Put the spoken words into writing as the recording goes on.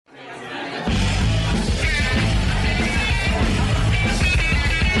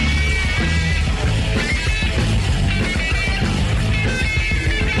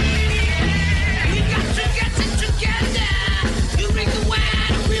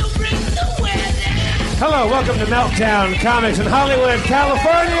Hello, welcome to Meltdown Comics in Hollywood,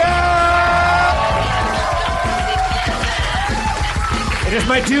 California! It is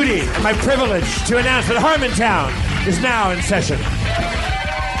my duty and my privilege to announce that Harmontown is now in session.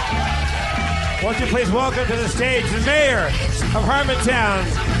 Won't you please welcome to the stage the mayor of Harmontown,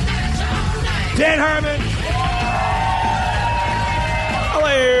 Dan Harmon.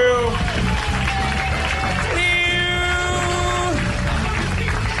 Hello.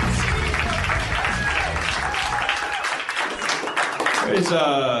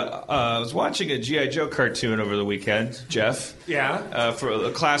 I was watching a G.I. Joe cartoon over the weekend, Jeff. Yeah. For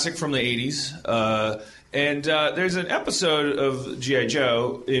a classic from the 80s. And there's an episode of G.I.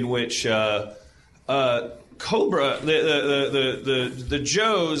 Joe in which Cobra, the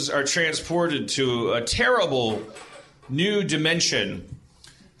Joes are transported to a terrible new dimension.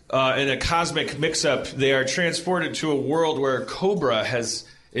 In a cosmic mix-up, they are transported to a world where Cobra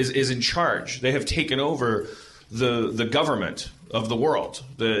is in charge. They have taken over the government of the world.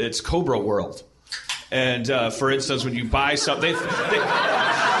 It's Cobra world. And for instance, when you buy something,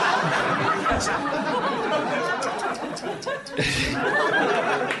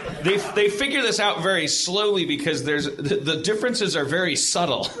 they figure this out very slowly because the differences are very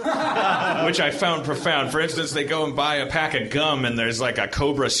subtle, which I found profound. For instance, they go and buy a pack of gum, and there's like a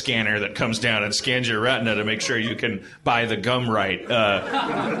Cobra scanner that comes down and scans your retina to make sure you can buy the gum right,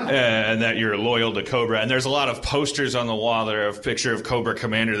 and that you're loyal to Cobra. And there's a lot of posters on the wall that are a picture of Cobra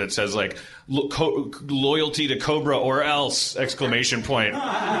Commander that says like loyalty to Cobra or else ! Which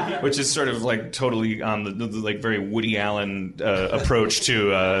is sort of like totally on the like very Woody Allen approach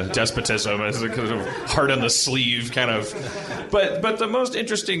to despotism, as a kind of heart on the sleeve kind of. But the most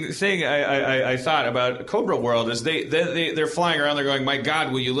interesting thing I thought about Cobra World is they're flying around. They're going, my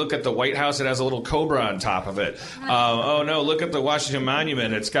God, will you look at the White House? It has a little Cobra on top of it. Oh no, look at the Washington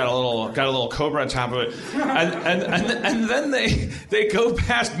Monument. It's got a little Cobra on top of it. And then they go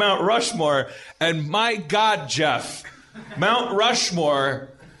past Mount Rushmore, and my God, Jeff, Mount Rushmore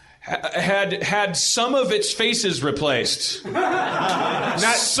had some of its faces replaced. Not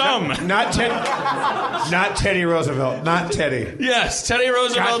Teddy Roosevelt. Not Teddy. Yes, Teddy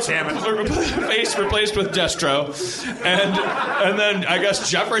Roosevelt's face replaced with Destro, and then I guess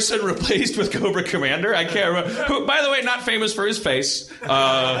Jefferson replaced with Cobra Commander. I can't remember. Who, by the way, not famous for his face.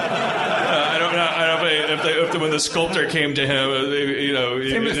 I don't know if when the sculptor came to him,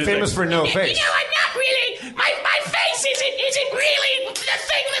 famous for no face. You know, I'm not really. My face isn't really the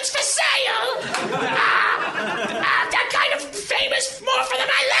thing that's for sale. I'm kind of famous more for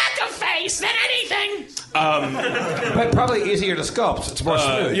my lack of face than anything. But probably easier to sculpt. It's more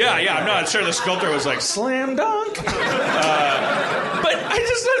smooth. Yeah, I'm not sure the sculptor was like, slam dunk. But I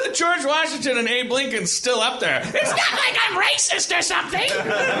just thought that George Washington and Abe Lincoln's still up there. It's not like I'm racist or something.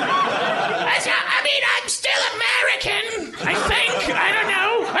 I'm still American, I think. I don't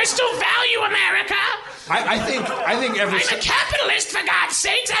know. I still value America. I think every... I'm a capitalist, for God's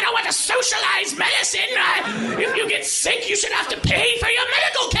sakes. I don't want to socialize medicine. If you get sick, you should have to pay for your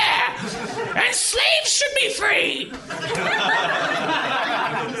medical care. And slaves should be free.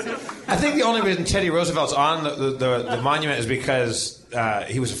 I think the only reason Teddy Roosevelt's on the monument is because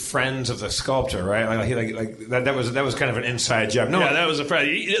he was friends of the sculptor, right? That was kind of an inside job. No, yeah, that was a friend.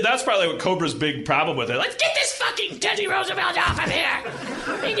 That's probably what Cobra's big problem with it. Let's get this fucking Teddy Roosevelt off of here.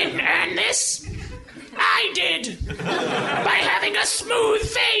 He didn't earn this. I did. By having a smooth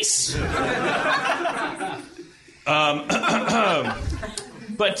face.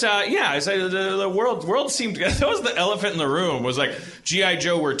 But I say the world seemed. That was the elephant in the room. Was like G.I.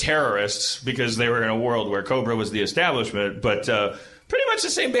 Joe were terrorists because they were in a world where Cobra was the establishment, but pretty much the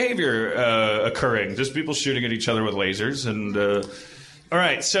same behavior occurring. Just people shooting at each other with lasers. And all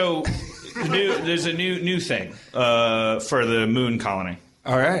right, so there's a new thing for the moon colony.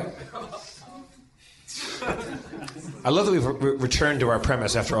 All right. I love that we've returned to our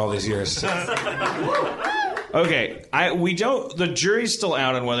premise after all these years. Okay, the jury's still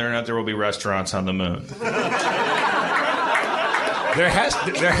out on whether or not there will be restaurants on the moon. There has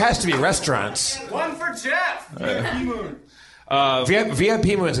to be restaurants. One for Jeff. VIP Moon.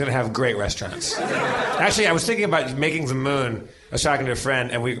 VIP Moon is going to have great restaurants. Actually, I was thinking about making the moon. I was talking to a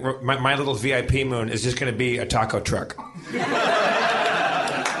friend, and my little VIP Moon is just going to be a taco truck.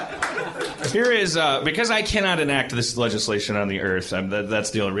 Here is, because I cannot enact this legislation on the Earth,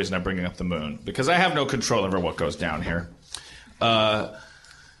 that's the only reason I'm bringing up the moon, because I have no control over what goes down here. But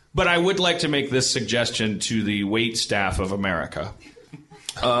I would like to make this suggestion to the wait staff of America.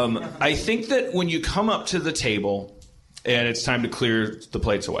 I think that when you come up to the table and it's time to clear the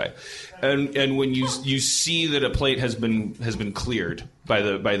plates away, and when you see that a plate has been cleared by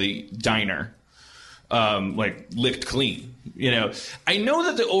the diner, like licked clean. You know, I know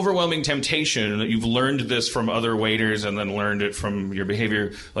that the overwhelming temptation, that you've learned this from other waiters and then learned it from your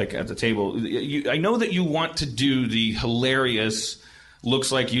behavior, like at the table. I know that you want to do the hilarious,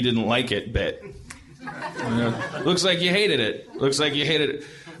 looks like you didn't like it bit. You know, looks like you hated it. Looks like you hated it.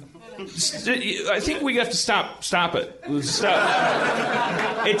 I think we have to stop it.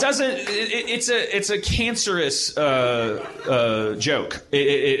 Stop. It doesn't. It's a cancerous joke.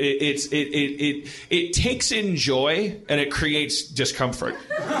 It takes in joy and it creates discomfort.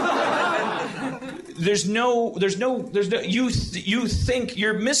 There's no. You think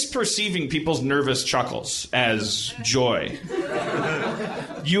you're misperceiving people's nervous chuckles as joy.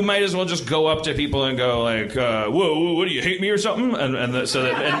 You might as well just go up to people and go like, "Whoa, what do you hate me or something?"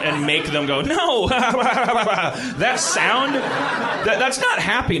 And make them go, "No." That sound, that's not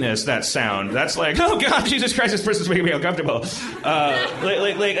happiness. That sound, that's like, "Oh God, Jesus Christ, this person's making me uncomfortable."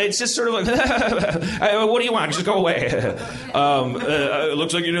 Like it's just sort of like, "What do you want? Just go away." It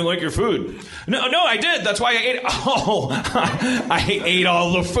looks like you didn't like your food. No, I did. That's why I ate. Oh, I ate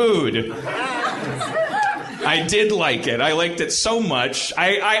all the food. I did like it. I liked it so much.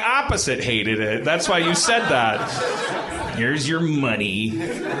 I opposite hated it. That's why you said that. Here's your money.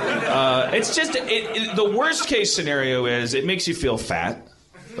 It's just the worst case scenario is it makes you feel fat,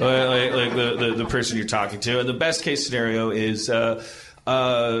 like the person you're talking to, and the best case scenario is just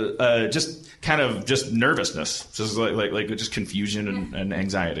kind of just nervousness, just like just confusion and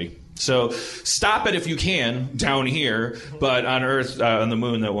anxiety. So stop it if you can down here, but on Earth, on the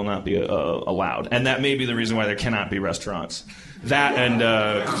moon, that will not be allowed. And that may be the reason why there cannot be restaurants. That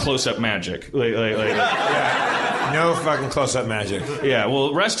and close-up magic. Yeah. No fucking close-up magic. Yeah,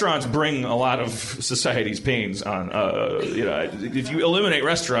 well, restaurants bring a lot of society's pains on. If you eliminate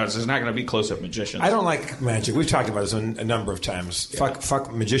restaurants, there's not going to be close-up magicians. I don't like magic. We've talked about this a number of times. Yeah.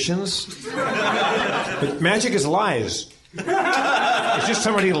 Fuck magicians. But magic is lies. It's just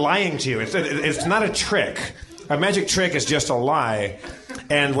somebody lying to you. It's not a trick. A magic trick is just a lie.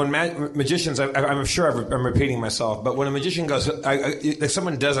 And when magicians, I'm sure I'm repeating myself, but when a magician goes, like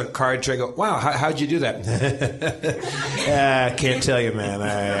someone does a card trick, I go, "Wow, how'd you do that?" Can't tell you, man.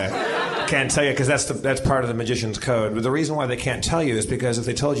 I can't tell you because that's part of the magician's code. But the reason why they can't tell you is because if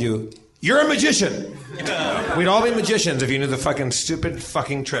they told you, "You're a magician," we'd all be magicians if you knew the fucking stupid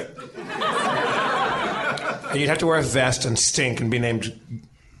fucking trick. And you'd have to wear a vest and stink and be named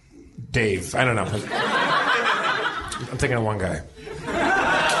Dave. I don't know. I'm thinking of one guy.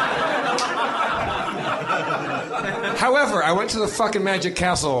 However, I went to the fucking Magic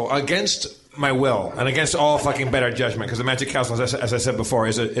Castle against my will and against all fucking better judgment because the Magic Castle, as I said before,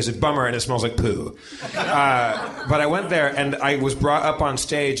 is a bummer and it smells like poo. But I went there and I was brought up on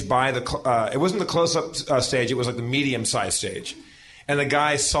stage by it wasn't the close-up stage, it was like the medium-sized stage. And the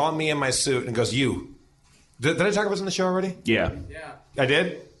guy saw me in my suit and goes, "You." Did I talk about this on the show already? Yeah. I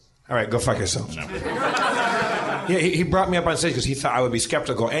did? All right, go fuck yourself. No. Yeah, he brought me up on stage because he thought I would be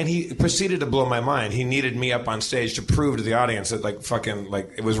skeptical, and he proceeded to blow my mind. He needed me up on stage to prove to the audience that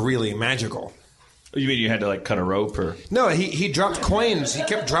it was really magical. You mean you had to cut a rope or? No, he dropped coins. He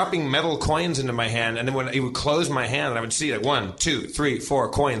kept dropping metal coins into my hand, and then when he would close my hand, and I would see 1, 2, 3, 4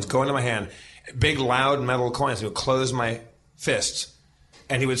 coins go into my hand, big loud metal coins. He would close my fists,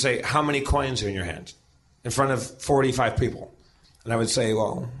 and he would say, "How many coins are in your hand?" In front of 45 people. And I would say,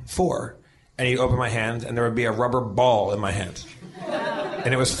 "Well, 4. And he'd open my hand, and there would be a rubber ball in my hand.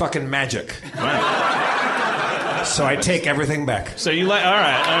 And it was fucking magic. Wow. So I take everything back. So you all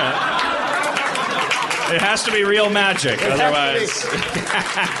right. It has to be real magic, otherwise.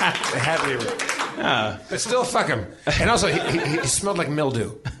 It had to be real. Yeah. But still, fuck him. And also, he smelled like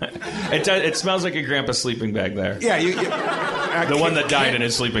mildew. It smells like your grandpa's sleeping bag there. Yeah, the one that died in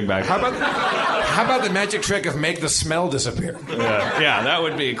his sleeping bag. How about the magic trick of make the smell disappear? Yeah, that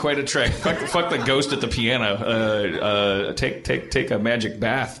would be quite a trick. Fuck the ghost at the piano. Take a magic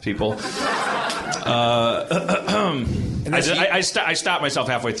bath, people. I stopped myself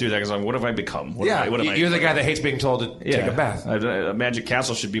halfway through that because what have I become? You're the guy that hates being told to take a bath. A magic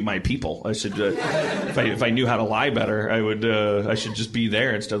castle should be my people. I should, if I knew how to lie better, I should just be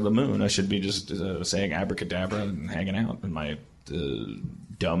there instead of the moon. I should be just saying abracadabra and hanging out in my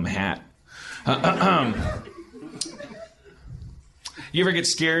dumb hat. You ever get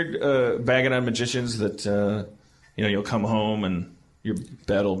scared bagging on magicians that you'll come home and your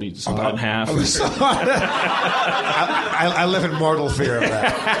bed will be split in half? I live in mortal fear of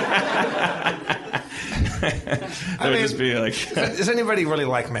that. Just be like, does anybody really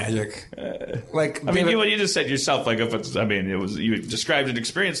like magic? You just said yourself, you described an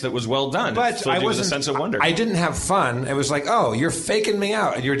experience that was well done. But I wasn't. A sense of wonder. I didn't have fun. It was like, oh, you're faking me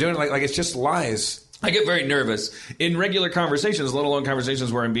out, and you're doing like it's just lies. I get very nervous in regular conversations, let alone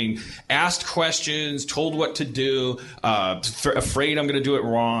conversations where I'm being asked questions, told what to do, afraid I'm going to do it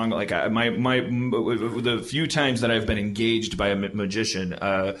wrong. Like the few times that I've been engaged by a magician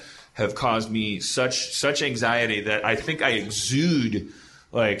have caused me such anxiety that I think I exude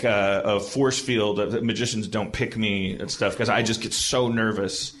like a force field that magicians don't pick me and stuff because I just get so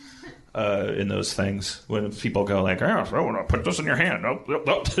nervous. In those things, when people go like, "Oh, I want to put this in your hand." Oh,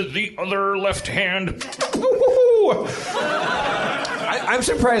 the other left hand. I'm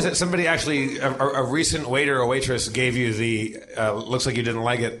surprised that somebody actually, a recent waiter or waitress, gave you the "looks like you didn't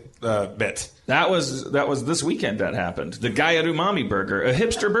like it" bit. That was this weekend that happened. The guy at Umami Burger, a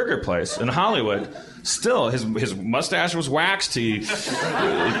hipster burger place in Hollywood. Still, his mustache was waxed. He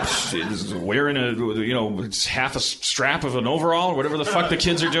was wearing half a strap of an overall, or whatever the fuck the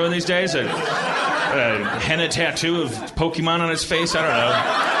kids are doing these days. A henna tattoo of Pokemon on his face. I don't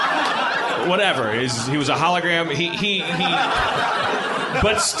know. Whatever. He was a hologram. He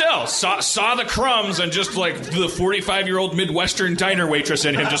but still saw the crumbs and just like the 45-year-old Midwestern diner waitress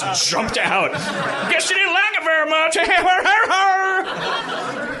in him just jumped out. Guess you didn't like it very much.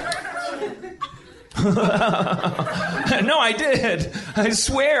 No, I did. I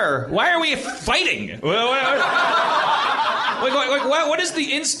swear. Why are we fighting? What is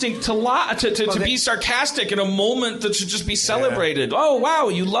the instinct to be sarcastic in a moment that should just be celebrated? Yeah. Oh wow,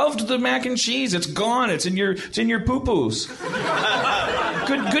 you loved the mac and cheese. It's gone. It's in your poo-poos.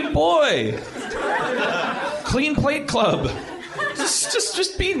 Good boy. Clean Plate Club.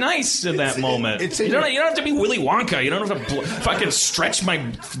 Just be nice in that moment. You don't have to be Willy Wonka. You don't have to fucking stretch my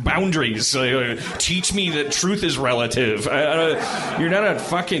boundaries. Teach me that truth is relative. You're not a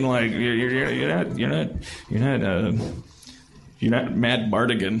fucking like. You're not Mad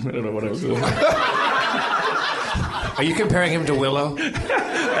Mardigan. I don't know what I was doing. Are you comparing him to Willow?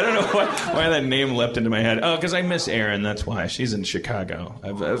 I don't know why that name leapt into my head. Oh, because I miss Erin. That's why. She's in Chicago.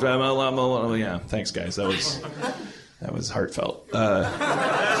 Yeah. Thanks, guys. That was heartfelt.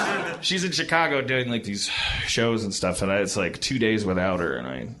 She's in Chicago doing like these shows and stuff, and it's like 2 days without her,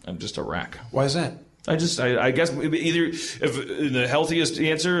 and I'm just a wreck. Why is that? I guess either if the healthiest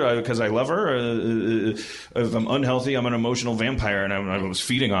answer because I love her, if I'm unhealthy, I'm an emotional vampire, and I was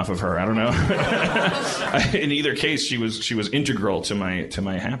feeding off of her. I don't know. In either case, she was integral to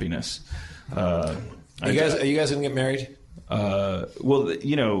my happiness. Are you guys gonna get married? Well, I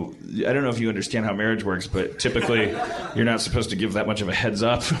don't know if you understand how marriage works, but typically you're not supposed to give that much of a heads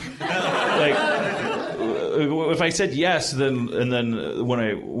up. Like, if I said yes, then when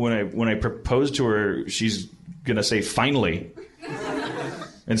I propose to her, she's gonna say finally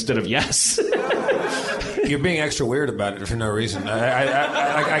instead of yes. You're being extra weird about it for no reason. You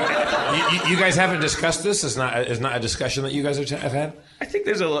guys haven't discussed this. It's not a discussion that you guys have had. I think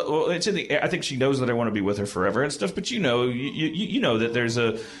there's it's in the air. I think she knows that I want to be with her forever and stuff. But you know that there's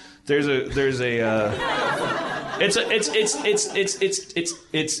a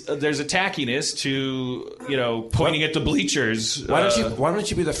tackiness to pointing at the bleachers. Why don't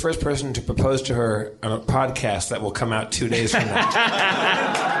you be the first person to propose to her on a podcast that will come out 2 days from now?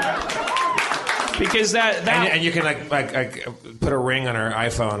 Because that and you can like put a ring on her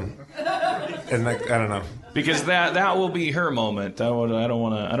iPhone and I don't know. Because that will be her moment. I don't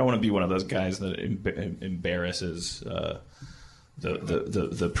want to be one of those guys that embarrasses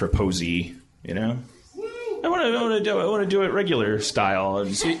the proposee. I want to do it regular style.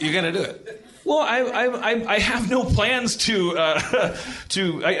 And so you're gonna do it. Well, I have no plans to.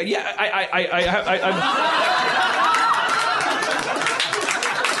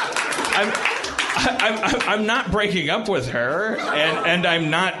 I'm not breaking up with her, and I'm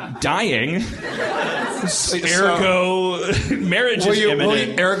not dying. Ergo, marriage is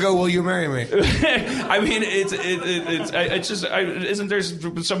imminent. Ergo, will you marry me? I mean, it's just isn't there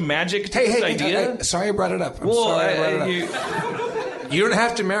some magic to this idea? Sorry I brought it up. You don't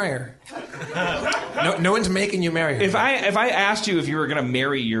have to marry her. No one's making you marry her. If I asked you if you were going to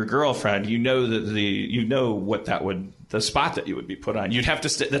marry your girlfriend, what that would. The spot that you would be put on, you'd have to.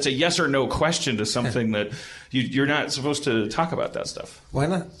 That's a yes or no question to something that you're not supposed to talk about that stuff. Why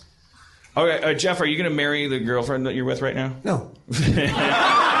not? Okay, Jeff, are you going to marry the girlfriend that you're with right now? No.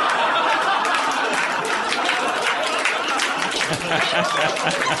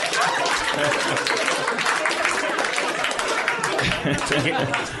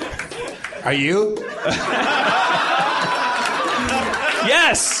 Are you?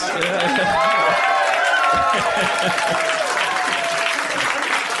 Yes.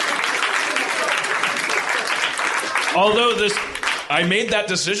 Although I made that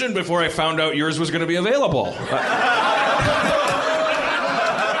decision before I found out yours was going to be available.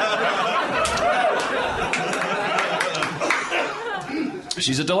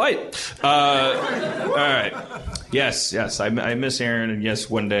 She's a delight. All right. Yes. I miss Erin, and yes,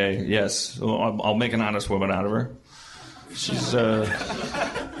 one day, yes, I'll make an honest woman out of her. She's.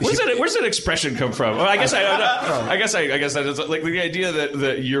 Where's that expression come from? Well, I guess that is like the idea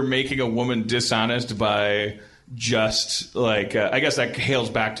that you're making a woman dishonest by just like. I guess that hails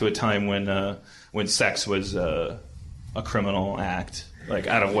back to a time when sex was a criminal act. Like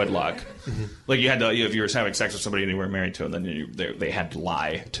out of wedlock, like you had to. If you were having sex with somebody and you were married to them, then they had to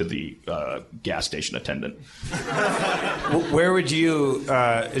lie to the gas station attendant. Where would you?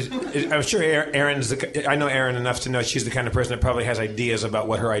 I'm sure Erin's. I know Erin enough to know she's the kind of person that probably has ideas about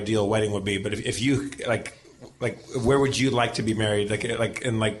what her ideal wedding would be. But if you like, where would you like to be married? Like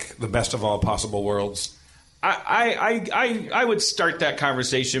in the best of all possible worlds. I would start that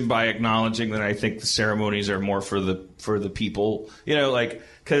conversation by acknowledging that I think the ceremonies are more for the people,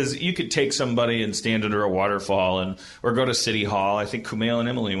 because you could take somebody and stand under a waterfall or go to City Hall. I think Kumail and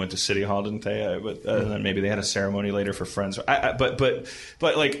Emily went to City Hall, didn't they? And then maybe they had a ceremony later for friends. But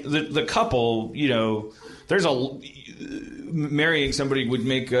like the couple, there's marrying somebody would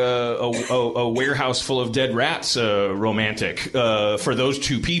make a warehouse full of dead rats romantic for those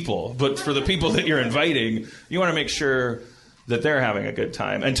two people. But for the people that you're inviting, you want to make sure that they're having a good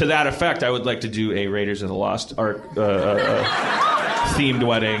time. And to that effect, I would like to do a Raiders of the Lost Ark themed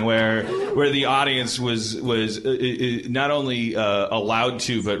wedding where the audience was not only allowed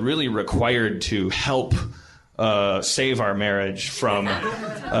to, but really required to help save our marriage from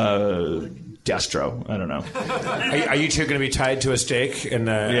Destro. I don't know. Are you two going to be tied to a stake? And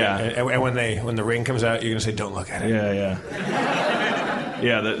when the ring comes out, you're going to say, "Don't look at it." Yeah.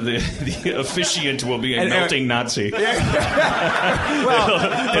 Yeah, the officiant will be a melting Nazi. Well,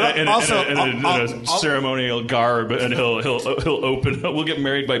 in a ceremonial garb, and he'll open. We'll get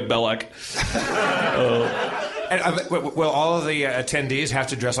married by Belloc. Will all of the attendees have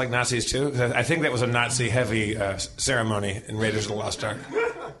to dress like Nazis too? I think that was a Nazi-heavy ceremony in Raiders of the Lost Ark.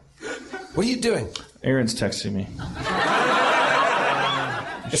 What are you doing? Erin's texting me.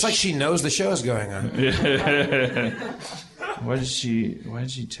 It's like she knows the show's going on. Why did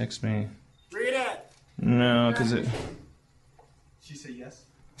she text me? Read it. No, because it. She said yes.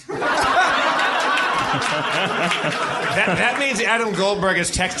 That means Adam Goldberg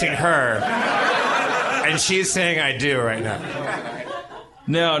is texting her, and she's saying "I do" right now.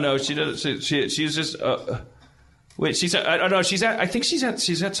 No, she doesn't. She's just. Wait, she's at. I know she's at. I think she's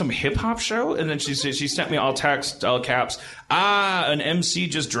at some hip hop show, and then she sent me all text, all caps. An MC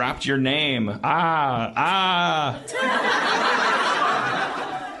just dropped your name.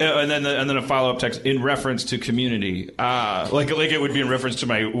 And then a follow up text in reference to Community. Like it would be in reference to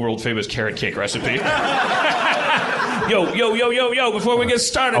my world famous carrot cake recipe. Yo! Before we get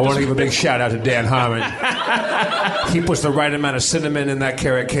started, I want to give a big shout out to Dan Harmon. He puts the right amount of cinnamon in that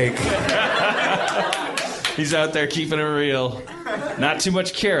carrot cake. He's out there keeping it real. Not too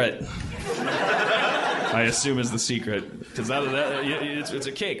much carrot, I assume, is the secret. Because it's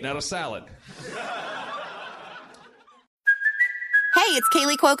a cake, not a salad. Hey, it's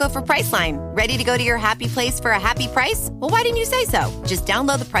Kaylee Cuoco for Priceline. Ready to go to your happy place for a happy price? Well, why didn't you say so? Just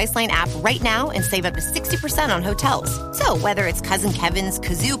download the Priceline app right now and save up to 60% on hotels. So whether it's Cousin Kevin's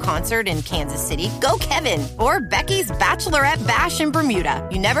Kazoo Concert in Kansas City, go Kevin, or Becky's Bachelorette Bash in Bermuda,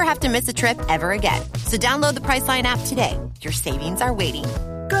 you never have to miss a trip ever again. So download the Priceline app today. Your savings are waiting.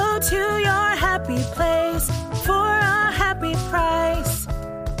 Go to your happy place for a happy price.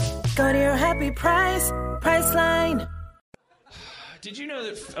 Go to your happy price, Priceline. Did you know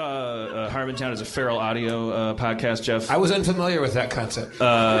that Harmontown is a Feral Audio podcast, Jeff? I was unfamiliar with that concept.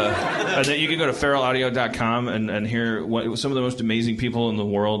 And then you can go to feralaudio.com and hear some of the most amazing people in the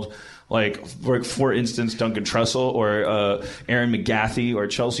world, like, for instance, Duncan Trussell or Aaron McGathy or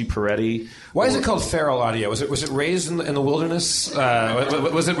Chelsea Peretti. Why is it called feral audio? Was it raised in the wilderness?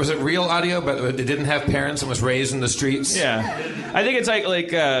 Was it real audio, but it didn't have parents and was raised in the streets? Yeah, I think it's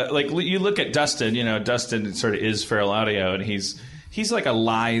like you look at Dustin. Dustin sort of is feral audio, and he's like a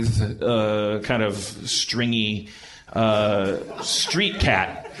lithe, kind of stringy street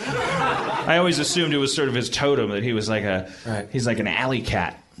cat. I always assumed it was sort of his totem, that he was like he's like an alley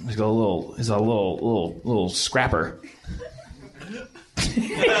cat. He's a little scrapper.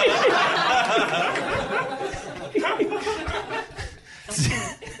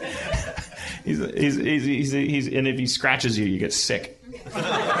 he's and if he scratches you, you get sick. Is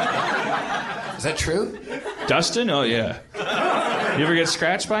that true? Dustin? Oh yeah. You ever get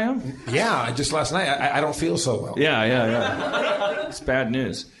scratched by him? Yeah, just last night. I don't feel so well. Yeah. It's bad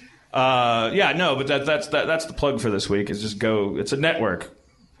news. But that's the plug for this week. Is just go. It's a network.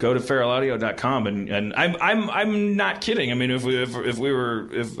 go to feralaudio.com and I'm not kidding. I mean,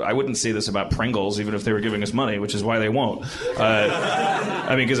 if I wouldn't say this about Pringles, even if they were giving us money, which is why they won't.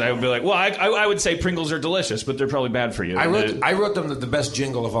 I mean, because I would be like, well, I would say Pringles are delicious, but they're probably bad for you. I wrote them the best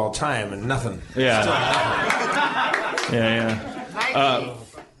jingle of all time, and nothing. Yeah. Still nothing. Yeah. Nike.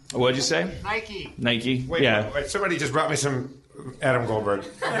 What'd you say? Nike. Wait, somebody just brought me some Adam Goldberg.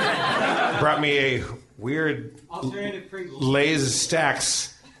 Brought me a weird Lay's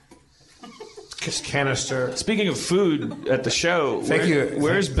Stacks canister. Speaking of food at the show,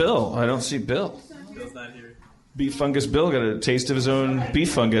 where's Bill? I don't see Bill. Bill's not here. Beef Fungus Bill got a taste of his own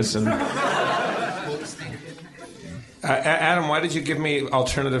beef fungus. And Adam, why did you give me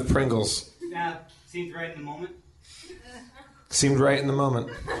alternative Pringles? Seemed right in the moment. Seemed right in the moment.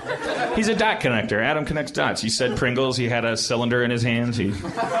 He's a dot connector. Adam connects dots. You said Pringles. He had a cylinder in his hands. Wait,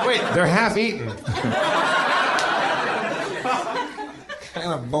 they're half eaten.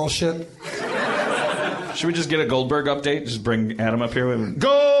 Kind of bullshit. Should we just get a Goldberg update? Just bring Adam up here with him.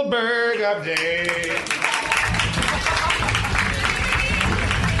 Goldberg update.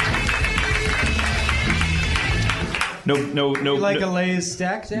 No. You like a Lay's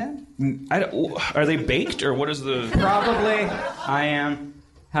stack, Dan? Are they baked or what is the? Probably. I am.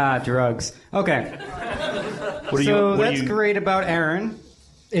 Drugs. Okay. That's great about Erin.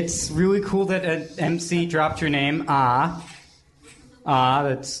 It's really cool that an MC dropped your name.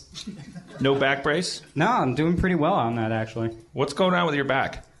 That's. No back brace? No, I'm doing pretty well on that, actually. What's going on with your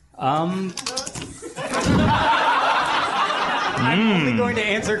back? I'm only going to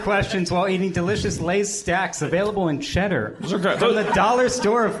answer questions while eating delicious Lay's stacks available in cheddar from the dollar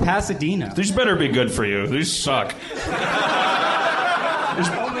store of Pasadena. These better be good for you. These suck.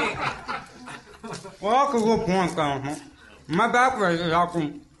 Well, that's a good point, huh? My back brace is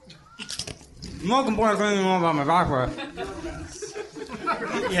actually... I'm not complaining anymore about my back brace.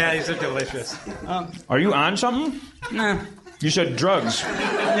 Yeah, these are delicious. Are you on something? Nah. You said drugs.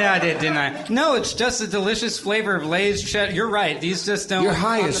 Yeah, I did, didn't I? No, it's just a delicious flavor of Lay's cheddar. You're right. These just don't... You're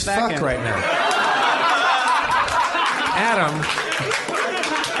high as fuck right now. Adam,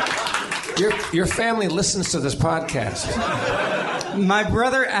 your family listens to this podcast. My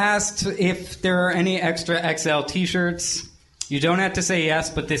brother asked if there are any extra XL t-shirts. You don't have to say yes,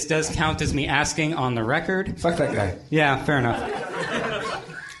 but this does count as me asking on the record. Fuck that guy. Yeah, fair enough.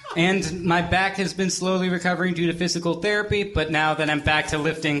 And my back has been slowly recovering due to physical therapy, but now that I'm back to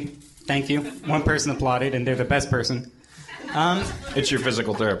lifting, thank you. One person applauded, and they're the best person. It's your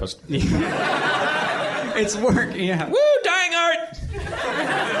physical therapist. It's work, yeah. Woo, dying art!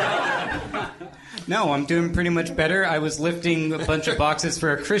 No, I'm doing pretty much better. I was lifting a bunch of boxes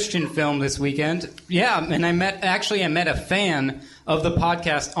for a Christian film this weekend. Yeah, and I met a fan of the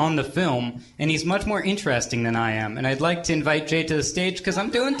podcast on the film, and he's much more interesting than I am. And I'd like to invite Jay to the stage because I'm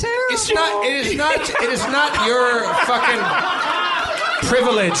doing terrible. It is not your fucking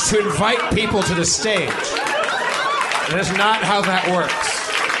privilege to invite people to the stage. That is not how that works.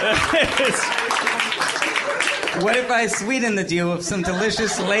 What if I sweeten the deal with some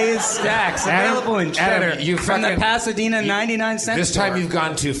delicious Lay's stacks available in cheddar from the Pasadena 99 cent This store? time you've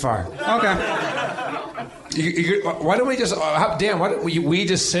gone too far. Okay. Why don't we just, Dan, why don't we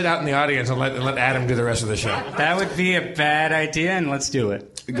just sit out in the audience and let Adam do the rest of the show? That would be a bad idea, and let's do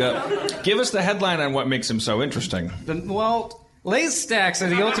it. Give us the headline on what makes him so interesting. Lay's stacks are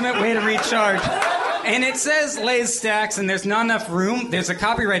the ultimate way to recharge. And it says Lay's stacks, and there's not enough room. There's a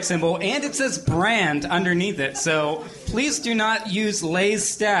copyright symbol, and it says brand underneath it. So please do not use Lay's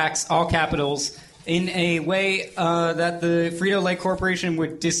stacks, all capitals, in a way that the Frito-Lay Corporation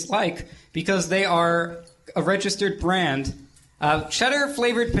would dislike, because they are a registered brand.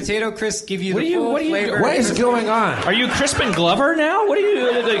 Cheddar-flavored potato crisps give you the full flavor. What is going on? Are you Crispin Glover now? What are you?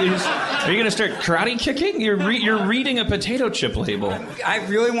 Are you going to start karate kicking? You're reading a potato chip label. I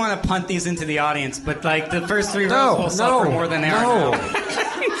really want to punt these into the audience, but like the first three rows will suffer more than they are now.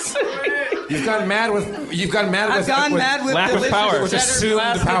 You've gone mad with. I've gone mad with lack of delicious power. cheddar Assumed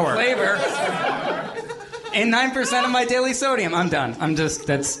blasted power. flavor. And 9% of my daily sodium. I'm done.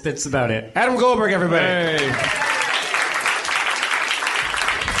 That's about it. Adam Goldberg, everybody. Hey.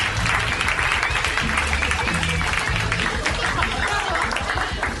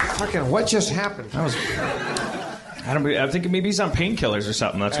 Fucking, what just happened? I don't think maybe he's on painkillers or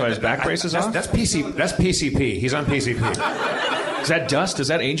something. That's why his back brace is off. That's PCP. He's on PCP. Is that dust? Is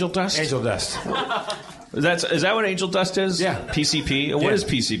that angel dust? Angel dust. Is that what angel dust is? Yeah. PCP. What is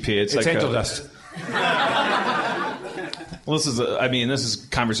PCP? It's like angel dust. Well, this is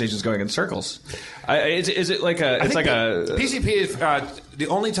conversations going in circles. Is it like a? It's like a PCP is the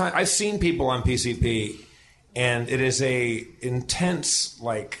only time I've seen people on PCP and it is a intense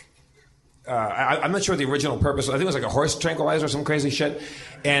like. I'm not sure what the original purpose was. I think it was like a horse tranquilizer or some crazy shit.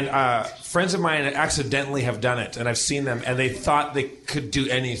 And friends of mine accidentally have done it, and I've seen them, and they thought they could do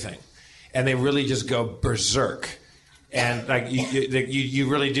anything, and they really just go berserk. And like you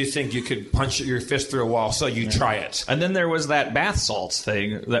really do think you could punch your fist through a wall, so you try it. And then there was that bath salts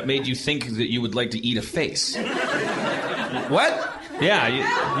thing that made you think that you would like to eat a face. What?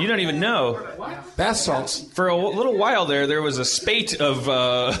 Yeah, you don't even know. Bath salts. For a little while there was a spate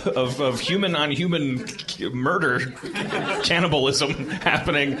of human on human murder, cannibalism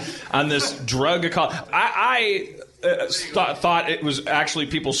happening on this drug called. I thought it was actually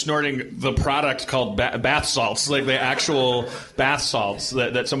people snorting the product called bath salts, like the actual bath salts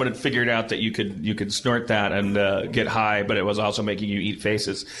that someone had figured out that you could snort that and get high, but it was also making you eat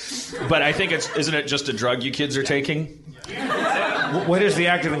faces. But I think isn't it just a drug you kids are taking? What is the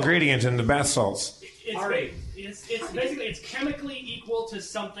active ingredient in the bath salts? It's basically it's chemically equal to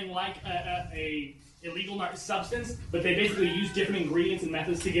something like a illegal substance, but they basically use different ingredients and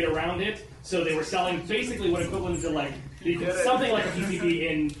methods to get around it. So they were selling basically what equivalent to like something like a PCP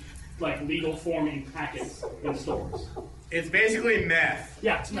in like legal form in packets in stores. It's basically meth.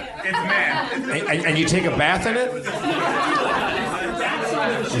 Yeah, it's meth. It's meth. And you take a bath in it?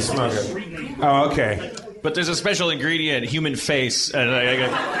 You smoke it. Oh, okay. But there's a special ingredient, human face, and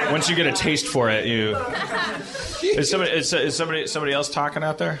once you get a taste for it, you. Is somebody else talking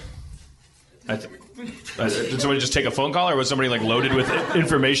out there? Did somebody just take a phone call, or was somebody like loaded with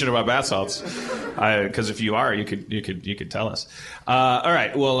information about bath salts? Because if you are, you could tell us. All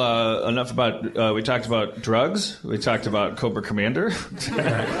right. Well, enough about. We talked about drugs. We talked about Cobra Commander.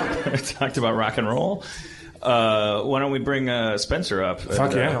 We talked about rock and roll. Why don't we bring Spencer up?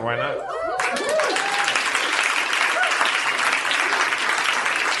 Fuck yeah! Why not?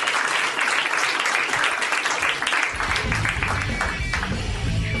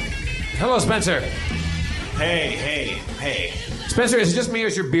 Hello, Spencer. Hey. Spencer, is it just me, or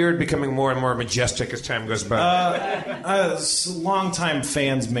is your beard becoming more and more majestic as time goes by? Longtime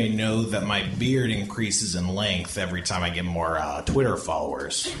fans may know that my beard increases in length every time I get more Twitter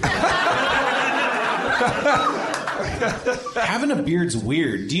followers. Having a beard's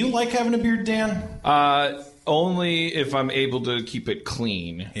weird. Do you like having a beard, Dan? Only if I'm able to keep it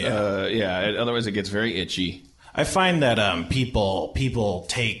clean. Yeah. Otherwise, it gets very itchy. I find that people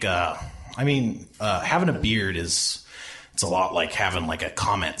take. Having a beard it's a lot like having like a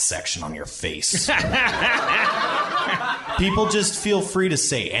comment section on your face. People just feel free to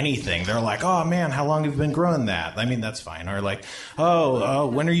say anything. They're like, "Oh man, how long have you been growing that?" I mean, that's fine. Or like, "Oh,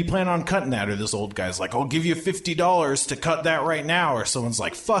 when are you planning on cutting that?" Or this old guy's like, "I'll give you $50 to cut that right now." Or someone's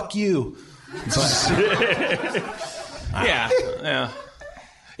like, "Fuck you."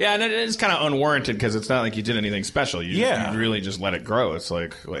 Yeah, and it's kind of unwarranted because it's not like you did anything special. You really just let it grow. It's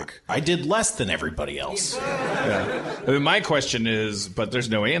like I did less than everybody else. Yeah. I mean, my question is, but there's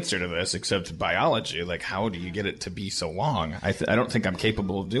no answer to this except biology. Like, how do you get it to be so long? I don't think I'm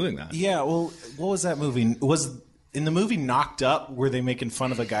capable of doing that. Yeah, well, what was that movie? Was in the movie Knocked Up, were they making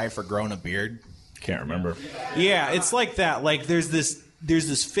fun of a guy for growing a beard? Can't remember. Yeah, it's like that. Like, there's this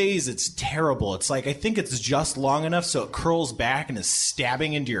phase that's terrible. It's like, I think it's just long enough so it curls back and is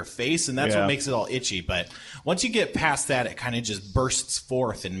stabbing into your face, and that's what makes it all itchy. But once you get past that, it kind of just bursts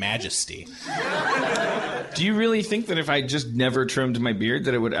forth in majesty. Do you really think that if I just never trimmed my beard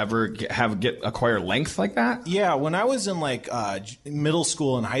that it would ever acquire length like that? Yeah, when I was in like middle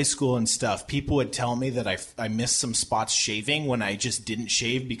school and high school and stuff, people would tell me that I missed some spots shaving when I just didn't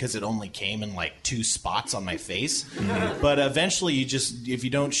shave because it only came in like 2 spots on my face. Mm-hmm. But eventually if you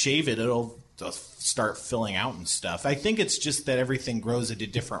don't shave it, it'll start filling out and stuff. I think it's just that everything grows at a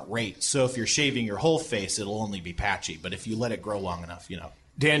different rate. So if you're shaving your whole face, it'll only be patchy. But if you let it grow long enough,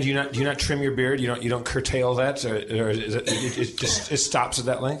 Dan, do you not trim your beard? You don't curtail that, or is it stops at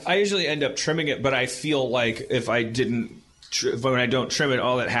that length? I usually end up trimming it, but I feel like if I didn't. When I don't trim it,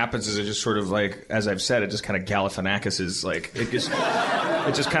 all that happens is it just sort of like, as I've said, it just kind of Galifianacuses. Like it gets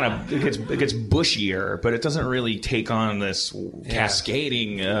bushier, but it doesn't really take on this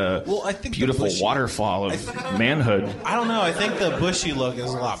cascading, I think beautiful waterfall of manhood. I don't know. I think the bushy look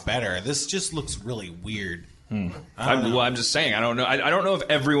is a lot better. This just looks really weird. I'm just saying. I don't know. I don't know if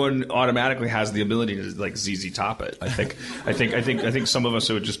everyone automatically has the ability to like ZZ Top it. I think some of us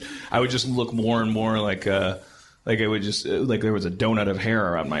I would just look more and more like it would just like there was a donut of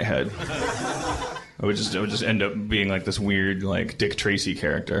hair around my head. I would just end up being like this weird like Dick Tracy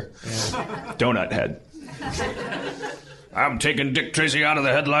character, donut head. I'm taking Dick Tracy out of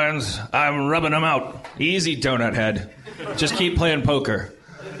the headlines. I'm rubbing him out. Easy, donut head. Just keep playing poker.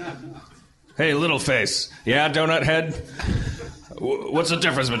 Hey, little face. Yeah, donut head? What's the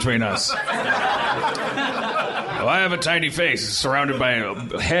difference between us? Well, I have a tiny face surrounded by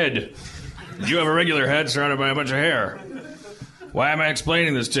a head. You have a regular head surrounded by a bunch of hair. Why am I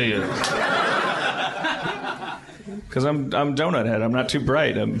explaining this to you? Because I'm donut head. I'm not too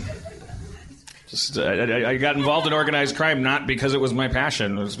bright. I got involved in organized crime not because it was my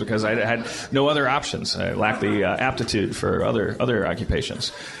passion. It was because I had no other options. I lacked the aptitude for other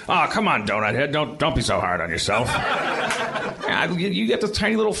occupations. Oh, come on, donut head. Don't be so hard on yourself. You get this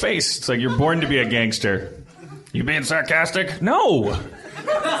tiny little face. It's like you're born to be a gangster. You being sarcastic? No.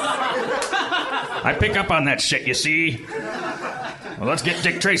 I pick up on that shit, you see. Well, let's get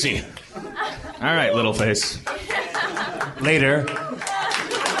Dick Tracy. All right, little face. Later.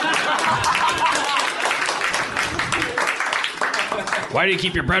 Why do you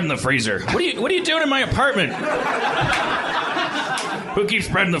keep your bread in the freezer? What are you doing in my apartment? Who keeps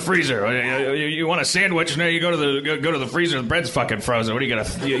bread in the freezer? You want a sandwich? No, you go to the freezer. The bread's fucking frozen. What are you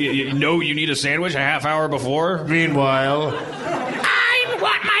gonna? You know you need a sandwich a half hour before. Meanwhile, I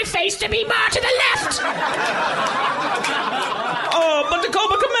want my face to be more to the left. Oh, but the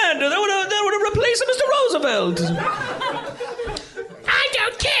Cobra commander, that would have replaced Mr. Roosevelt. I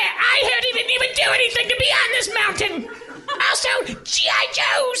don't care. I didn't even do anything to be on this mountain. Also, G.I.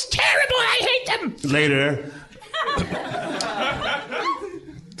 Joe's terrible. I hate them. later.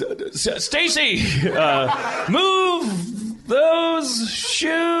 Stacy, move those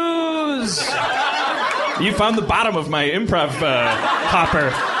shoes. You found the bottom of my improv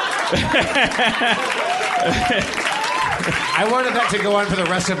hopper. I wanted that to go on for the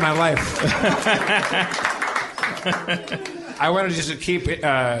rest of my life. I wanted just to keep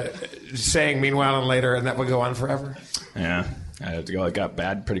saying meanwhile and later, and that would go on forever. Yeah, I had to go. It got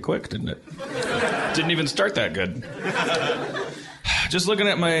bad pretty quick, didn't it? Didn't even start that good. Just looking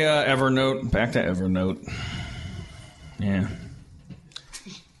at my Evernote. Back to Evernote. Yeah.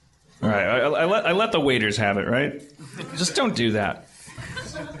 All right, I let the waiters have it, right? Just don't do that.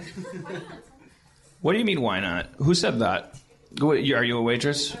 What do you mean, why not? Who said that? Are you a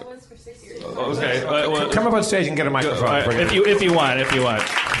waitress? I was for 6 years. Okay. Come up on stage and get a microphone. If you want.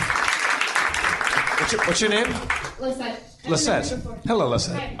 What's your name? Lisette. Hello,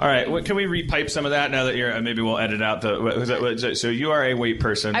 Lisette. All right. Can we repipe some of that now that you're? Maybe we'll edit out the. So you are a wait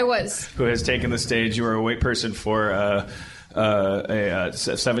person. I was. Who has taken the stage? You were a wait person for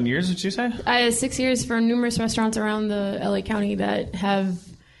 7 years? Did you say? 6 years for numerous restaurants around the LA County that have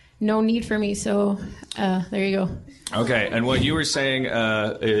no need for me. So there you go. Okay. And what you were saying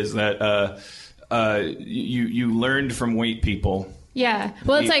is that you learned from wait people. Yeah.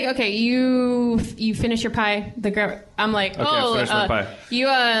 Well, it's like, okay, you finish your pie. I'm like, finish my pie. You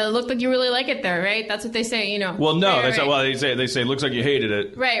look like you really like it there, right? That's what they say, you know. Well, no, right. They say looks like you hated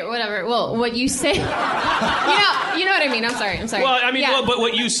it. Right, whatever. Well, what you say, you know what I mean. I'm sorry. Well, I mean, but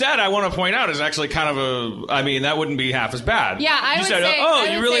what you said, I want to point out, is actually kind of that wouldn't be half as bad. Yeah, I you would said,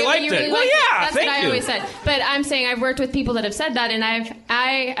 say, you really liked it. Well, yeah, that's thank what you. I always said. But I'm saying I've worked with people that have said that, and I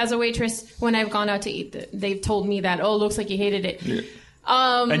as a waitress, when I've gone out to eat, they've told me that, looks like you hated it. Yeah.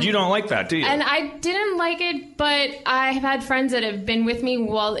 And you don't like that, do you? And I didn't like it, but I have had friends that have been with me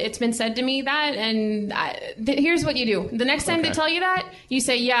while it's been said to me that, and here's what you do. The next time they tell you that, you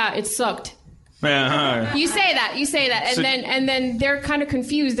say, yeah, it sucked. Yeah, You say that, and then they're kind of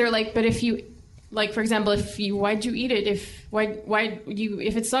confused. They're like, but if you, like, for example, why'd you eat it? If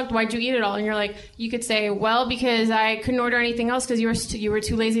it sucked, why'd you eat it all? And you're like, you could say, well, because I couldn't order anything else because you were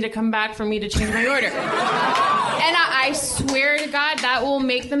too lazy to come back for me to change my order. And I swear to God, that will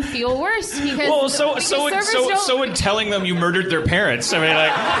make them feel worse because. Well, so in telling them you murdered their parents, I mean,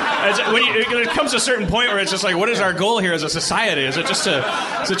 like, when it comes to a certain point where it's just like, what is our goal here as a society? Is it just to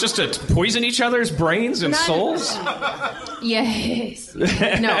poison each other's brains and souls? Yes.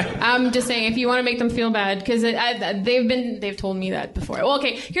 No, I'm just saying if you want to make them feel bad because they've told me that before. Well,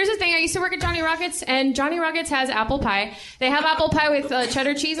 okay. Here's the thing. I used to work at Johnny Rockets, and Johnny Rockets has apple pie. They have apple pie with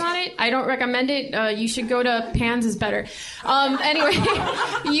cheddar cheese on it. I don't recommend it. You should go to Pan's is better. Anyway,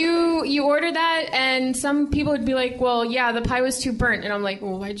 you order that, and some people would be like, "Well, yeah, the pie was too burnt," and I'm like,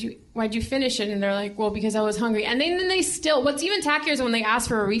 "Well, why'd you finish it?" And they're like, "Well, because I was hungry." And then they still. What's even tackier is when they ask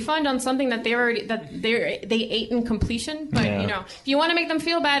for a refund on something that they ate in completion. But if you want to make them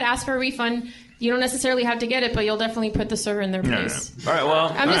feel bad, ask for a refund. You don't necessarily have to get it, but you'll definitely put the server in their place. All right,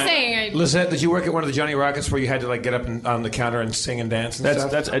 well... I'm just saying... Lizette, did you work at one of the Johnny Rockets where you had to like get up on the counter and sing and dance and stuff?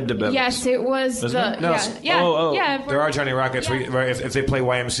 That's Ed DeBevis. Yes, it was yeah. There are Johnny Rockets where if they play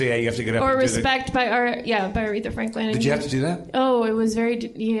YMCA, you have to get up or and do Respect by Aretha Franklin. Did you have to do that? Oh, it was very...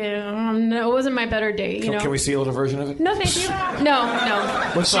 no, it wasn't my better day, you know. Can we see a little version of it? No, thank you. No.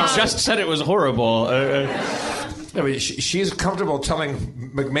 Well, she just said it was horrible. I mean, she's comfortable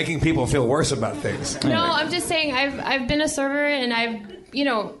making people feel worse about things. No, I'm just saying I've been a server and I've, you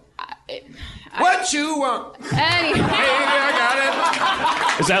know... What you want? Anyway. I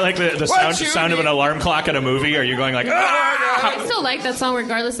got it. Is that like the sound of an alarm clock in a movie? Are you going like... I still like that song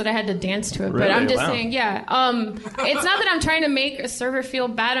regardless that I had to dance to it. Really? But I'm just saying, it's not that I'm trying to make a server feel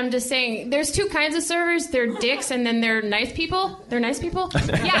bad. I'm just saying there's two kinds of servers. They're dicks and then they're nice people. They're nice people?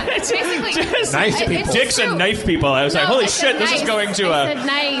 Yeah, basically. Nice people. Dicks and knife people. I was like, holy shit, this is going to... I said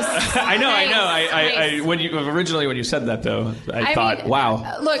nice. I know. Nice. When you said that, though, I thought,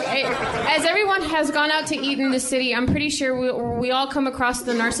 wow. Look, as everyone has gone out to eat in the city, I'm pretty sure we all come across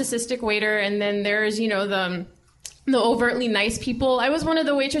the narcissistic waiter, and then there's, the overtly nice people. I was one of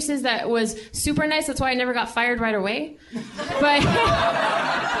the waitresses that was super nice. That's why I never got fired right away. But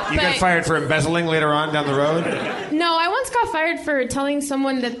you got fired for embezzling later on down the road? No, I once got fired for telling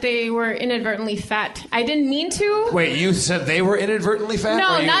someone that they were inadvertently fat. I didn't mean to. Wait, you said they were inadvertently fat? No,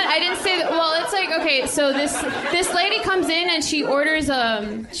 I didn't say that. Well, it's like, okay, so this lady comes in and she orders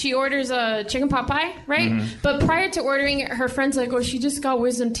a chicken pot pie, right? Mm-hmm. But prior to ordering it, her friend's like, "Oh, she just got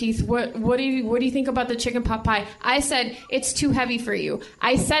wisdom teeth. What do you think about the chicken pot pie?" I said, "It's too heavy for you."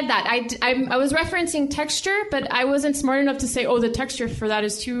 I said that. I was referencing texture, but I wasn't smart enough to say, "Oh, the texture for that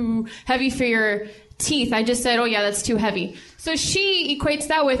is too heavy for your teeth." I just said, "Oh yeah, that's too heavy." So she equates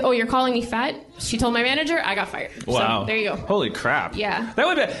that with, "Oh, you're calling me fat?" She told my manager, I got fired. Wow. So there you go. Holy crap. Yeah. That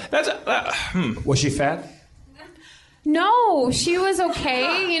would be... Was she fat? No, she was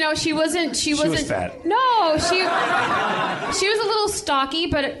okay. She wasn't. She was fat. No, she was a little stocky,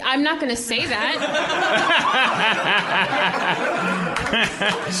 but I'm not going to say that.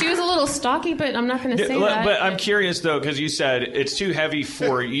 She was a little stocky, but I'm not going to say that. But I'm curious though, because you said it's too heavy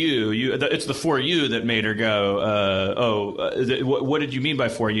for you. It's the for you that made her go. What did you mean by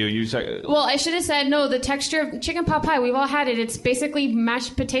for you? You said. Well, I should have said no. The texture of chicken pot pie. We've all had it. It's basically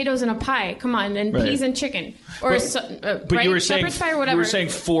mashed potatoes in a pie. Come on, and peas and chicken. Or but right? you were saying Shepherd's pie or whatever. You were saying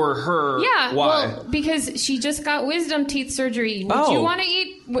for her. Yeah. Why? Well, because she just got wisdom teeth surgery. Would you want to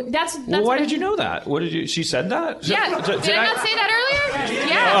eat? That's why did you know that? What did you? She said that. Yeah. Did I not say that earlier?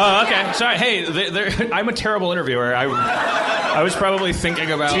 Yeah. Oh, okay. Sorry. Hey, I'm a terrible interviewer. I was probably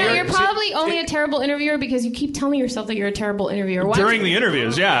thinking about. You're probably only a terrible interviewer because you keep telling yourself that you're a terrible interviewer. During the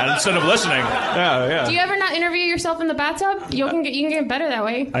interviews, yeah, instead of listening. Yeah. Do you ever not interview yourself in the bathtub? You can get better that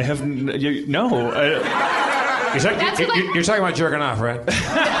way. I have no. You're talking about jerking off, right?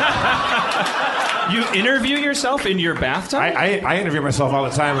 You interview yourself in your bathtub? I interview myself all the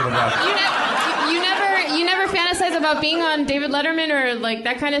time in the bathtub. You never fantasize about being on David Letterman or like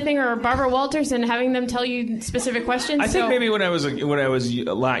that kind of thing, or Barbara Walters and having them tell you specific questions. I think maybe when I was a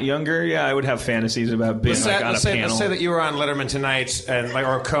lot younger, yeah, I would have fantasies about being on a panel. Let's say that you were on Letterman Tonight and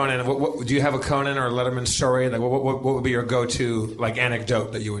or Conan. What, do you have a Conan or a Letterman story? Like what would be your go-to like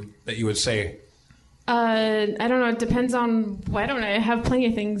anecdote that you would say? I don't know. It depends on. I don't know. I have plenty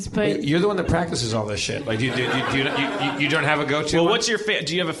of things, but you're the one that practices all this shit. Like, you don't have a go-to. Well, what's your?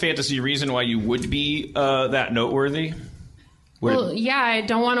 Do you have a fantasy reason why you would be that noteworthy? Well, yeah, I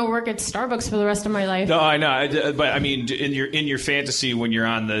don't want to work at Starbucks for the rest of my life. No, I know, but I mean, in your fantasy, when you're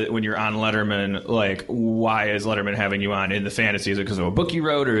on Letterman, like, why is Letterman having you on in the fantasy? Is it because of a book you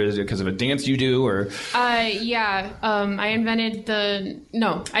wrote, or is it because of a dance you do, or? I invented the.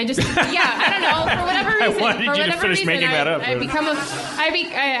 No, I just. Yeah, I don't know. For whatever reason. I wanted you to finish making that up.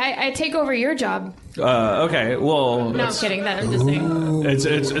 I take over your job. Okay, well. No, I'm kidding. That I'm just saying. It's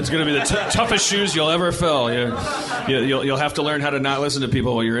going to be the toughest shoes you'll ever fill. You'll have to learn how to not listen to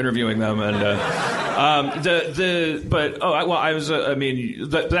people while you're interviewing them, and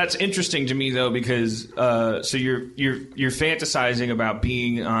that's interesting to me though, because so you're fantasizing about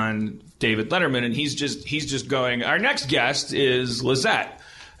being on David Letterman, and he's just going, our next guest is Lizette.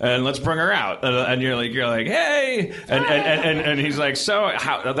 And let's bring her out. And you're like, hey, and he's like, so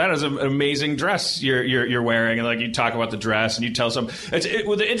that is an amazing dress you're wearing. And like, you talk about the dress and you tell some.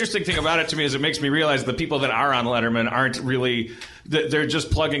 Well, the interesting thing about it to me is it makes me realize the people that are on Letterman aren't really. They're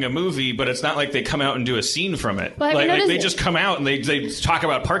just plugging a movie, but it's not like they come out and do a scene from it. Well, like they just come out and they talk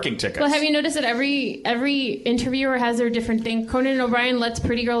about parking tickets. Well, have you noticed that every interviewer has their different thing? Conan O'Brien lets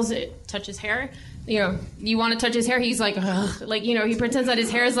pretty girls touch his hair. you want to touch his hair, he's like, ugh. Like, he pretends that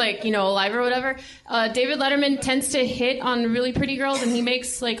his hair is like, alive or whatever. David Letterman tends to hit on really pretty girls, and he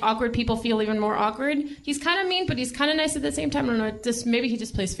makes like awkward people feel even more awkward. He's kind of mean, but he's kind of nice at the same time. I don't know. Maybe he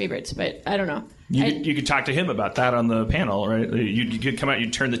just plays favorites, but I don't know. You could talk to him about that on the panel, right? You could come out,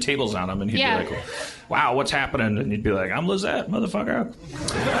 you'd turn the tables on him, and he'd be like, wow, what's happening? And you'd be like, I'm Lizette, motherfucker.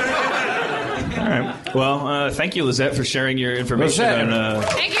 All right. Well, thank you, Lizette, for sharing your information.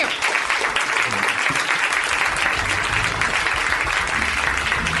 Thank you.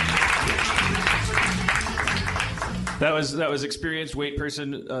 That was experienced weight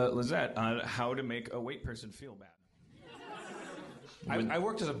person Lizette on how to make a weight person feel bad. I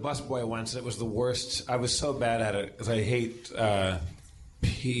worked as a busboy once, and it was the worst. I was so bad at it because I hate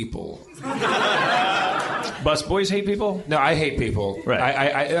people. Busboys hate people? No, I hate people.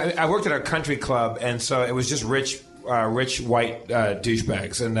 Right. I worked at a country club, and so it was just rich white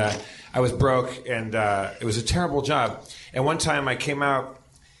douchebags, and I was broke, and it was a terrible job. And one time I came out,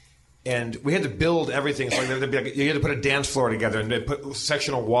 and we had to build everything. So you had to put a dance floor together and they put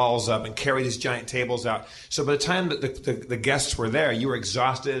sectional walls up and carry these giant tables out. So by the time that the guests were there, you were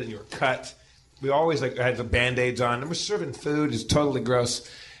exhausted and you were cut. We always had the Band-Aids on. And we're serving food. It's totally gross.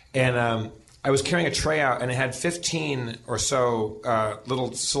 And I was carrying a tray out, and it had 15 or so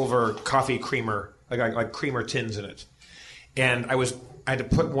little silver coffee creamer, like creamer tins in it. And I had to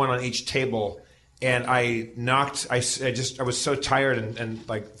put one on each table. And I was so tired and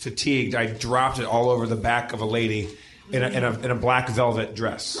like fatigued, I dropped it all over the back of a lady in a black velvet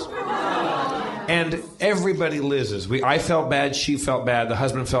dress. And everybody lizzes. I felt bad, she felt bad, the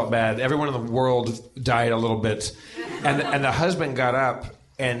husband felt bad, everyone in the world died a little bit. And the husband got up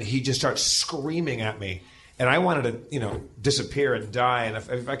and he just starts screaming at me. And I wanted to, disappear and die. And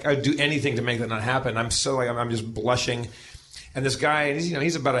if I could do anything to make that not happen, I'm just blushing. And this guy,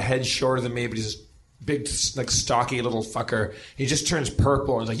 he's about a head shorter than me, but he's this big, like, stocky little fucker. He just turns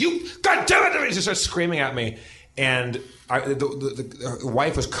purple and is like, "You, God damn it!" And he just starts screaming at me. And the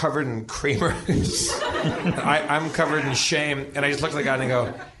wife was covered in creamer. I'm covered in shame. And I just look at the guy and I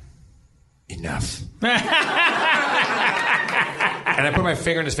go, "Enough." And I put my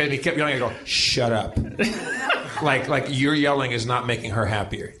finger in his face and he kept yelling. I go, "Shut up." Like your yelling is not making her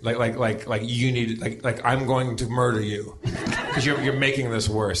happier. Like you need, like I'm going to murder you because you're making this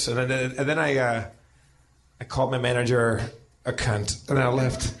worse. And then I called my manager a cunt, and then I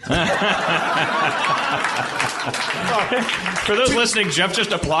left. For those listening, Jeff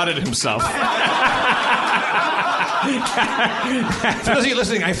just applauded himself. For those of you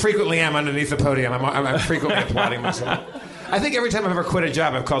listening, I frequently am underneath the podium. I'm frequently applauding myself. I think every time I've ever quit a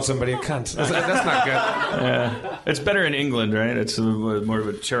job, I've called somebody a cunt. That's not good. Yeah. It's better in England, right? It's more of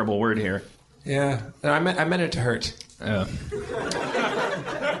a terrible word here. Yeah. No, I meant it to hurt. Yeah.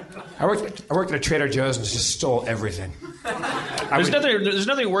 I worked at a Trader Joe's and just stole everything. There's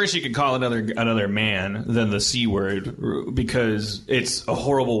nothing worse you could call another man than the C word, because it's a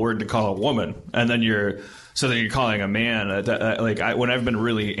horrible word to call a woman, and then you're calling a man. When I've been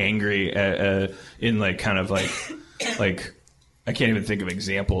really angry in like kind of like I can't even think of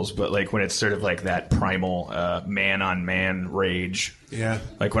examples, but like when it's sort of like that primal man on man rage. Yeah.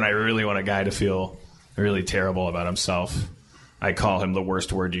 Like when I really want a guy to feel really terrible about himself, I call him the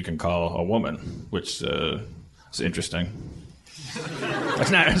worst word you can call a woman, which is interesting.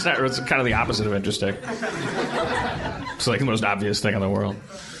 It's not. It's kind of the opposite of interesting. It's like the most obvious thing in the world.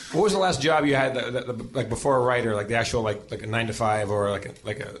 What was the last job you had, like before a writer, like the actual like a 9 to 5 or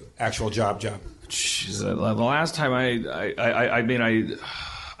like a actual job? Jeez, the last time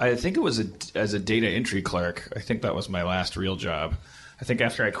I think it was as a data entry clerk. I think that was my last real job. I think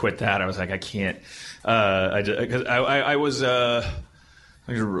after I quit that, I was like, I can't. I was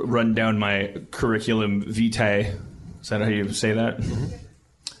run down my curriculum vitae. Is that how you say that? Mm-hmm.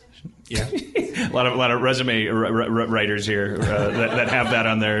 Yeah. a lot of resume writers here that have that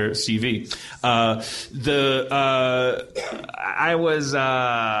on their CV. I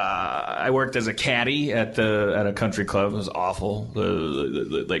worked as a caddy at a country club. It was awful.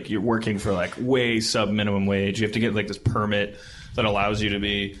 Like you're working for like way sub minimum wage. You have to get like this permit that allows you to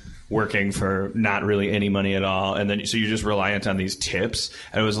be working for not really any money at all, and then so you're just reliant on these tips.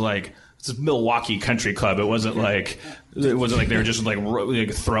 And it was like, it's a Milwaukee country club. It wasn't like they were just like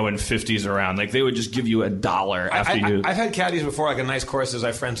throwing 50s around. Like they would just give you $1 after you. I've had caddies before, like in nice courses. I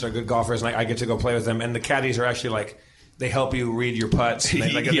have friends that are good golfers, and I get to go play with them. And the caddies are actually like, they help you read your putts. And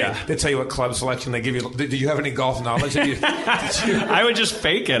they tell you what club selection they give you. Do you have any golf knowledge? I would just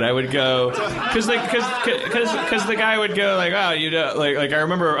fake it. I would go because the guy would go like, oh, you know, like I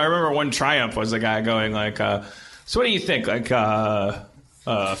remember one triumph was the guy going like, so what do you think, like 5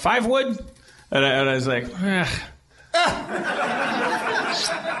 wood? And I was like, I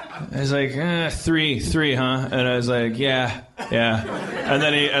was like, 3, huh? And I was like, yeah. And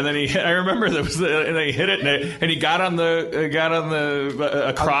then he. I remember there was, and he hit it, and he got on the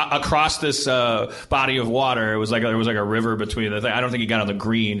across this body of water. There was like a river between the thing. I don't think he got on the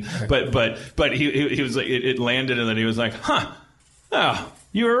green, but he was like, it landed, and then he was like, huh? Oh,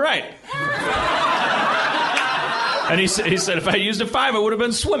 you were right. And he said, if I used a 5, I would have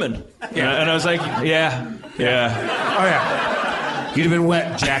been swimming. Yeah. And I was like, yeah. Oh, yeah. You'd have been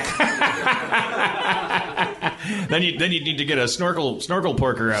wet, Jack. then you need to get a snorkel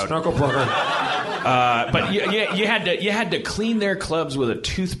porker out. Snorkel porker. But you had to clean their clubs with a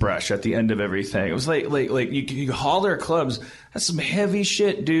toothbrush at the end of everything. It was like you haul their clubs. That's some heavy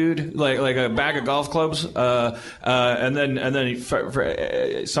shit, dude. Like a bag of golf clubs, and then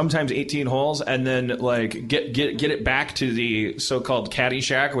for sometimes 18 holes, and then like get it back to the so-called caddy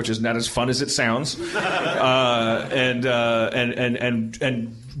shack, which is not as fun as it sounds, and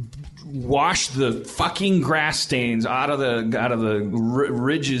wash the fucking grass stains out of the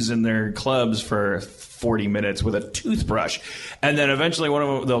ridges in their clubs for 40 minutes with a toothbrush, and then eventually one of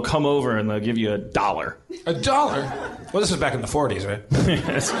them, they'll come over and they'll give you $1. $1? Well, this was back in the 40s, right?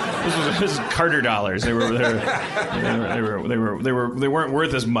 this was Carter dollars. They weren't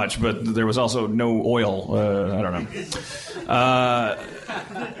worth as much, but there was also no oil. I don't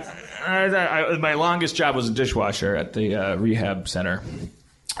know. My longest job was a dishwasher at the rehab center.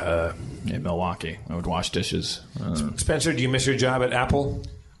 In Milwaukee. I would wash dishes. Spencer, do you miss your job at Apple?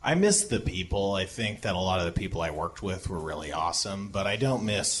 I miss the people. I think that a lot of the people I worked with were really awesome, but I don't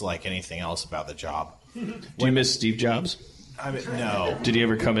miss like anything else about the job. Do you miss Steve Jobs? I mean, no. Did he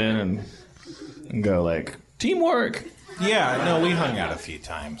ever come in and go like, teamwork? Yeah, no, we hung out a few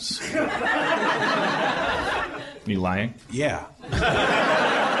times. You lying? Yeah.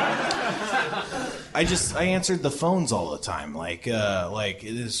 I answered the phones all the time, like it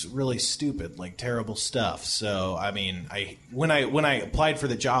is really stupid, like terrible stuff. So I mean, when I applied for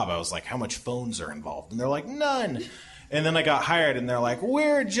the job, I was like, how much phones are involved? And they're like, none. And then I got hired, and they're like,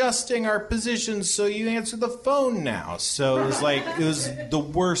 we're adjusting our positions so you answer the phone now. So it was the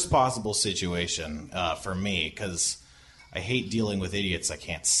worst possible situation for me because I hate dealing with idiots I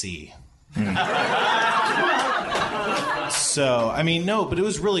can't see. So, I mean, no, but it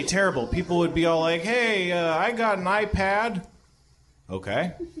was really terrible. People would be all like, hey, I got an iPad.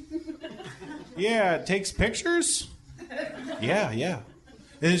 Okay. Yeah, it takes pictures? Yeah.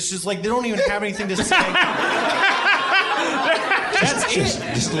 And it's just like, they don't even have anything to say. That's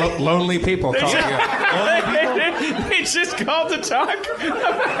just lonely people calling you. They just called to talk.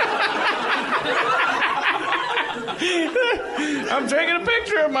 I'm taking a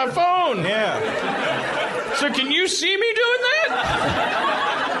picture of my phone. Yeah. So can you see me doing that?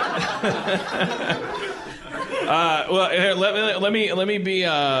 Well, here, let me be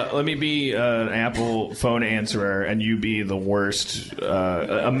an Apple phone answerer, and you be the worst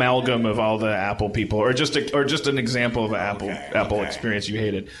amalgam of all the Apple people, or just an example of an Apple experience you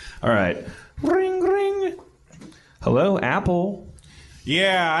hated. All right, ring ring. Hello, Apple.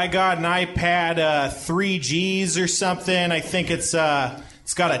 Yeah, I got an iPad 3Gs or something. I think it's got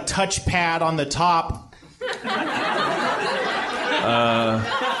a touchpad on the top.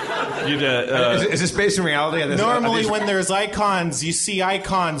 Is this based in reality? Normally when there's icons, you see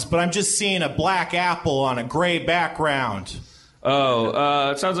icons, but I'm just seeing a black apple on a gray background.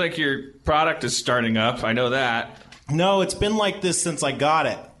 Oh, it sounds like your product is starting up. I know that. No, it's been like this since I got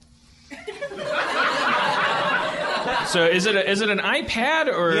it. So is it an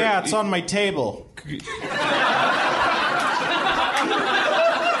iPad or? Yeah, it's on my table.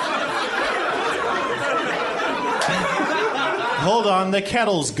 Hold on, the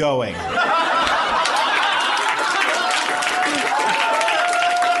kettle's going.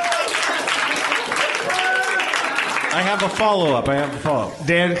 I have a follow-up.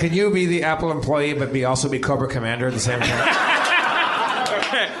 Dan, can you be the Apple employee but also be Cobra Commander at the same time?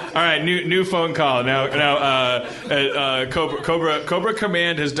 All right, new phone call. Now, Cobra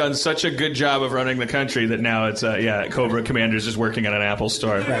Command has done such a good job of running the country that now it's Cobra Commander's just working at an Apple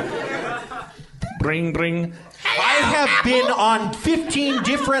store. Right. Bring bring. I have been on 15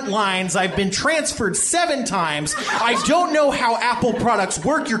 different lines. I've been transferred 7 times. I don't know how Apple products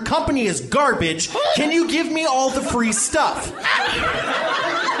work. Your company is garbage. Can you give me all the free stuff?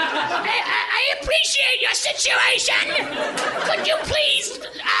 I appreciate your situation. Could you please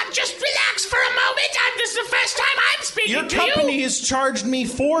just relax for a moment? This is the first time I'm speaking to you. Your company has charged me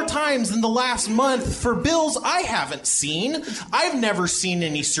 4 times in the last month for bills I haven't seen. I've never seen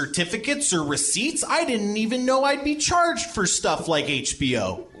any certificates or receipts. I didn't even know I'd be charged for stuff like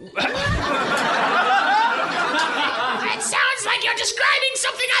HBO. It sounds like you're describing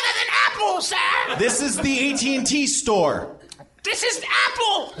something other than Apple, sir. This is the AT&T store. This is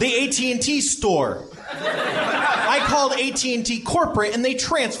Apple. The AT&T store. I called AT&T corporate and they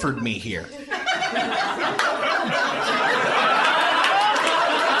transferred me here.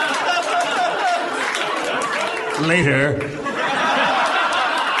 Later.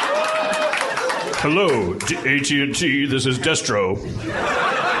 Hello, AT&T. This is Destro.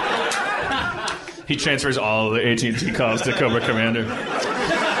 He transfers all the AT&T calls to Cobra Commander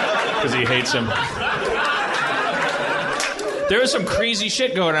because he hates him. There was some crazy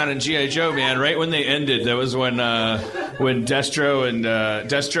shit going on in G.I. Joe, man. Right when they ended, that was when Destro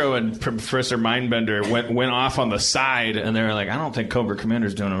and Professor Mindbender went off on the side, and they were like, "I don't think Cobra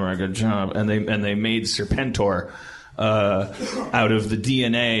Commander's doing a very good job," and they made Serpentor out of the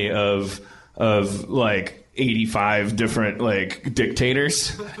DNA of like 85 different like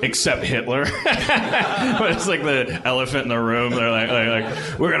dictators except Hitler. But it's like the elephant in the room. They're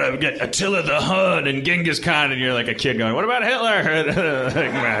like we're gonna get Attila the Hun and Genghis Khan, and you're like a kid going, "What about Hitler?"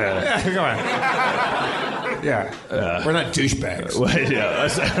 Yeah, come on. Yeah, we're not douchebags.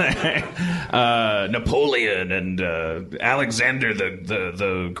 Napoleon and Alexander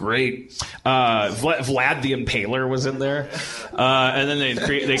the Great. Vlad the Impaler was in there, and then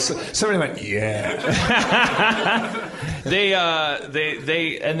they somebody went, yeah. They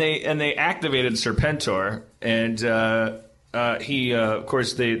activated Serpentor, and he of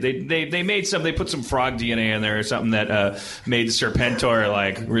course they made some, they put some frog DNA in there or something that made Serpentor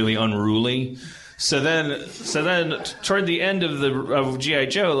like really unruly. So then, toward the end of G.I.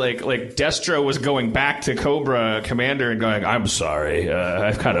 Joe, like Destro was going back to Cobra Commander and going, "I'm sorry,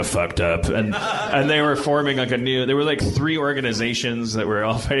 I've kind of fucked up," and they were forming like a new. There were like 3 organizations that were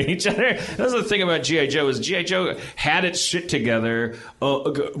all fighting each other. That's the thing about G.I. Joe is G.I. Joe had its shit together,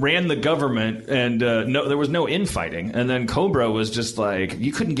 ran the government, and there was no infighting. And then Cobra was just like,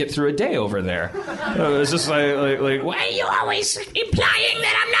 you couldn't get through a day over there. It was just like, why are you always implying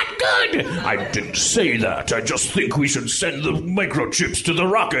that I'm not good? I didn't say that. I just think we should send the microchips to the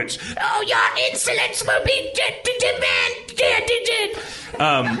rockets. Oh, your insolence will be demanded.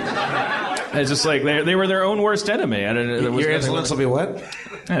 It's just like they were their own worst enemy. Your insolence will be what?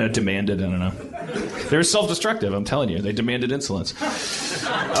 Demanded. I don't know. They were self-destructive. I'm telling you, they demanded insolence.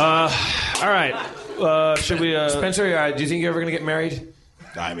 All right. Should we? Spencer, do you think you're ever going to get married?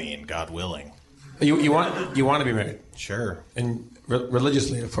 I mean, God willing. You want to be married? Sure. And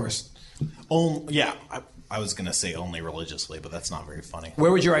religiously, of course. Yeah, I was going to say only religiously, but that's not very funny.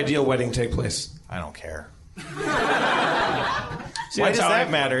 Where would your ideal wedding take place? I don't care. Why does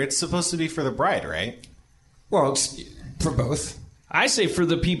that matter? It's supposed to be for the bride, right? Well, it's for both. I say for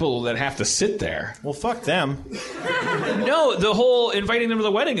the people that have to sit there. Well, fuck them. No, the whole inviting them to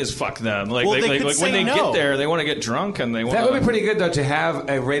the wedding is fuck them. Like when they get there, they want to get drunk and they want. That would be pretty good though, to have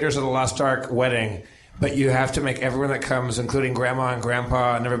a Raiders of the Lost Ark wedding. But you have to make everyone that comes, including Grandma and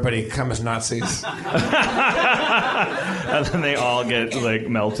Grandpa and everybody, come as Nazis. And then they all get like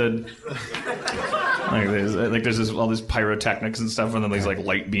melted. There's all this pyrotechnics and stuff, and then these like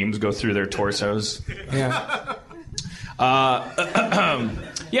light beams go through their torsos. Yeah.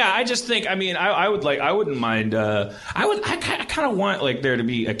 Yeah, I just think. I mean, I wouldn't mind. I kind of want like there to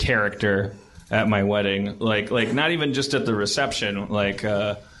be a character at my wedding, like not even just at the reception, like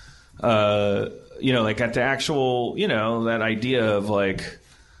like at the actual, that idea of like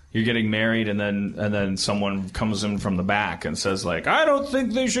you're getting married and then someone comes in from the back and says like, "I don't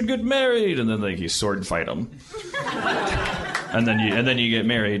think they should get married," and then like you sword fight them, and then you get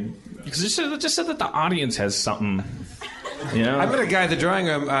married. Because just so that the audience has something. I met a guy at the drawing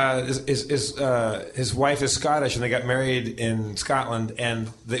room. His wife is Scottish, and they got married in Scotland.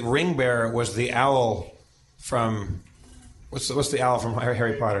 And the ring bearer was the owl from what's the owl from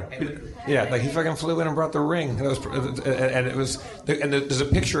Harry Potter? Yeah, like he fucking flew in and brought the ring. There's a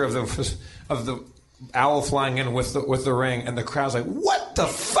picture of the owl flying in with the ring, and the crowd's like, "What the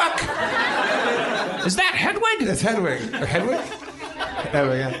fuck? Is that Hedwig?" It's Hedwig. Or Hedwig?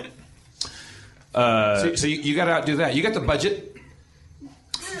 Hedwig, yeah. So you got to outdo that. You got the budget.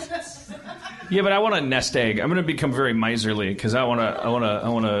 Yeah, but I want a nest egg. I'm going to become very miserly because I want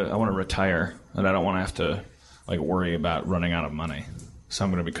to retire, and I don't want to have to like worry about running out of money. So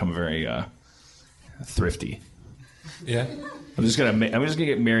I'm going to become very thrifty. Yeah. I'm just gonna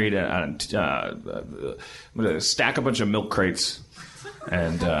get married. I'm gonna stack a bunch of milk crates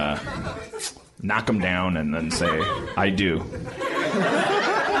and knock them down, and then say, "I do."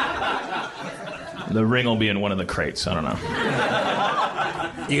 The ring will be in one of the crates. I don't know.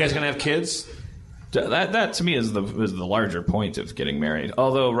 You guys gonna have kids? That to me is the larger point of getting married.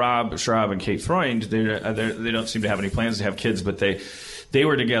 Although Rob Schraub and Kate Freund, they don't seem to have any plans to have kids, but they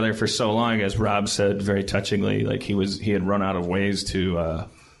were together for so long, as Rob said very touchingly, like he had run out of ways to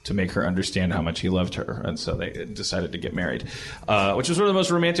make her understand how much he loved her, and so they decided to get married, which was one of the most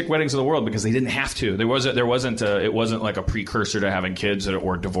romantic weddings in the world because they didn't have to. It wasn't like a precursor to having kids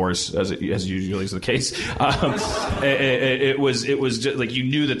or divorce, as usually is the case. It was just like you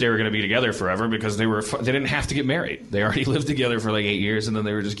knew that they were going to be together forever because they didn't have to get married. They already lived together for like 8 years, and then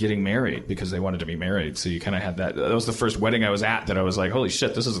they were just getting married because they wanted to be married. So you kind of had that. That was the first wedding I was at that I was like, holy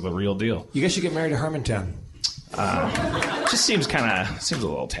shit, this is the real deal. You guys should get married to Harmontown. Just seems a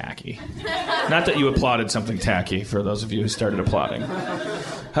little tacky. Not that you applauded something tacky, for those of you who started applauding.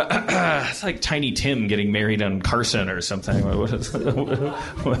 It's like Tiny Tim getting married on Carson or something. What is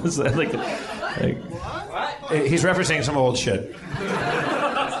that? Like, he's referencing some old shit.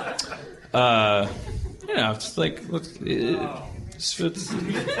 It's like...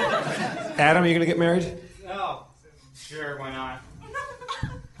 Adam, are you going to get married? No. Sure, why not?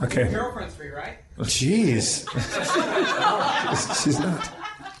 Okay. Your girlfriend's free, right? Jeez. She's not.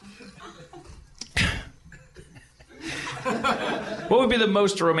 What would be the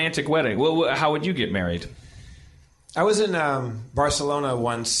most romantic wedding? How would you get married? I was in Barcelona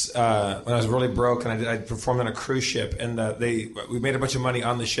once when I was really broke, and I performed on a cruise ship, and we made a bunch of money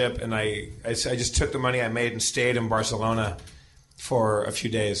on the ship, and I just took the money I made and stayed in Barcelona for a few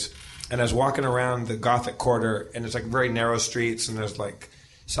days. And I was walking around the Gothic quarter, and it's like very narrow streets, and there's like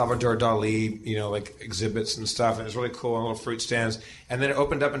Salvador Dali, like exhibits and stuff, and it's really cool, and little fruit stands. And then it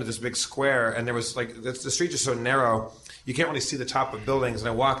opened up into this big square, and there was like the streets are so narrow, you can't really see the top of buildings. And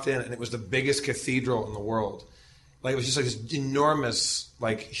I walked in, and it was the biggest cathedral in the world. Like it was just like this enormous,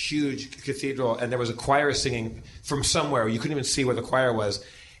 like huge cathedral, and there was a choir singing from somewhere. You couldn't even see where the choir was.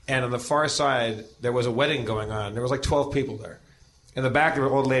 And on the far side, there was a wedding going on. There was like 12 people there. In the back, there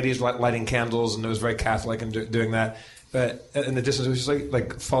were old ladies lighting candles, and it was very Catholic and doing that. But in the distance, it was just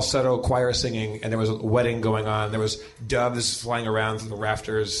like falsetto choir singing, and there was a wedding going on. There was doves flying around through the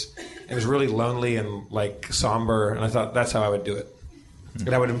rafters. It was really lonely and like somber, and I thought that's how I would do it.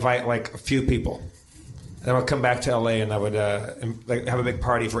 And I would invite like a few people. And I would come back to LA, and I would have a big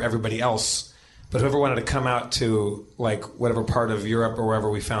party for everybody else. But whoever wanted to come out to like whatever part of Europe or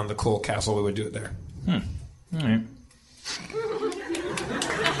wherever we found the cool castle, we would do it there. All right.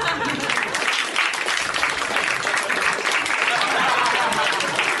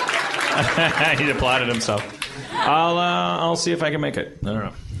 He applauded himself. I'll see if I can make it. I don't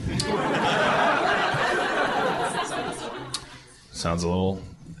know. Sounds a little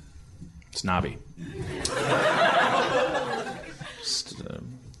snobby.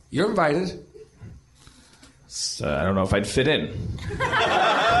 You're invited. I don't know if I'd fit in.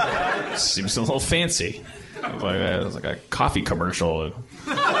 Seems a little fancy. It's like a coffee commercial.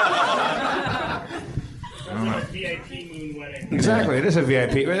 VIP moon wedding. Exactly, it is a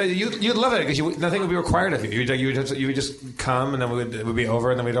VIP. You'd love it because nothing would be required of you. You would just come, and then it would be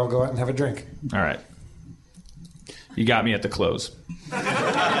over, and then we'd all go out and have a drink. All right. You got me at the close.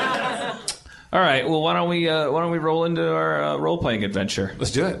 All right. Well, why don't we roll into our role playing adventure?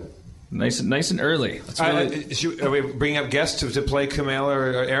 Let's do it. Nice and early. Are we bringing up guests to play Kumail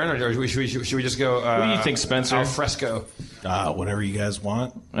or Erin, or should we just go? What do you think, Spencer? Al fresco. Whatever you guys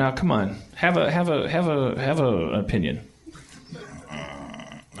want. Come on, have an opinion.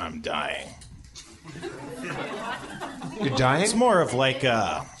 I'm dying. You're dying? It's more of like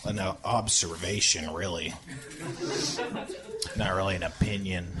an observation, really. Not really an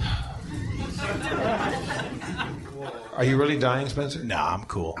opinion. Are you really dying, Spencer? No, I'm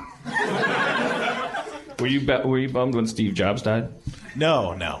cool. Were you bummed when Steve Jobs died?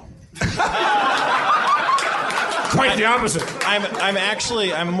 No. Quite the opposite.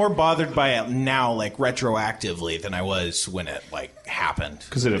 I'm more bothered by it now, like retroactively, than I was when it like happened.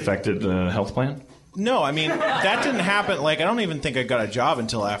 Because it affected the health plan? No, I mean that didn't happen. Like I don't even think I got a job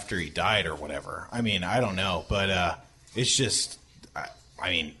until after he died or whatever. I mean I don't know, but it's just. I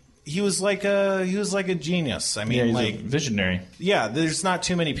mean. He was like a genius. I mean, he's like a visionary. Yeah, there's not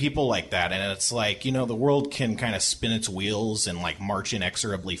too many people like that, and it's like the world can kind of spin its wheels and like march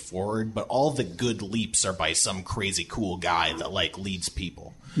inexorably forward, but all the good leaps are by some crazy cool guy that like leads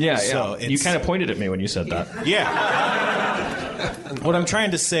people. Yeah, so you kind of pointed at me when you said that. Yeah. What I'm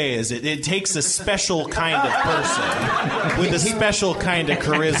trying to say is it takes a special kind of person with a special kind of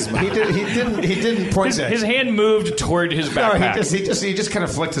charisma. He didn't point at his hand moved toward his backpack. No, he just kind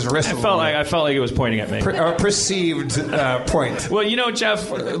of flicked his wrist. I felt like it was pointing at me. Perceived point. Well, Jeff,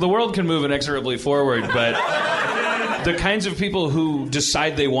 the world can move inexorably forward, but the kinds of people who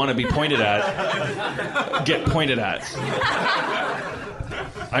decide they want to be pointed at get pointed at.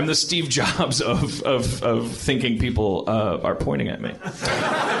 I'm the Steve Jobs of thinking people are pointing at me.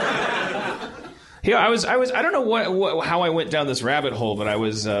 Yeah, I don't know how I went down this rabbit hole, but I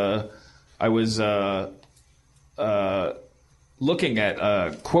was looking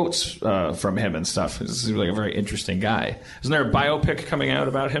at quotes from him and stuff. This is like a very interesting guy. Isn't there a biopic coming out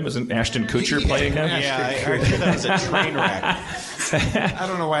about him? Isn't Ashton Kutcher playing him? Yeah, I heard that was a train wreck. I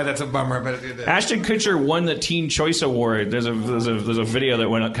don't know why that's a bummer, but it is. Ashton Kutcher won the Teen Choice Award. There's a video that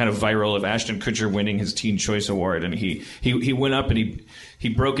went kind of viral of Ashton Kutcher winning his Teen Choice Award, and he went up and he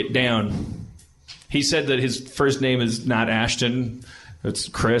broke it down. He said that his first name is not Ashton, it's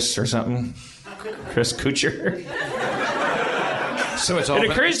Chris or something. Chris Kutcher. So it's all it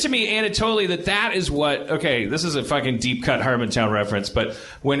occurs to me, Anatoly, that is what... Okay, this is a fucking deep-cut Harmontown reference, but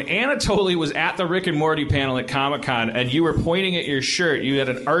when Anatoly was at the Rick and Morty panel at Comic-Con and you were pointing at your shirt, you had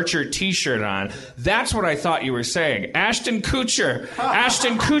an Archer t-shirt on, that's what I thought you were saying. Ashton Kutcher.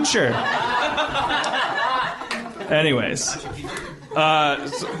 Ashton Kutcher. Anyways.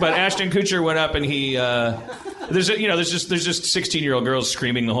 But Ashton Kutcher went up and he... There's just 16-year-old girls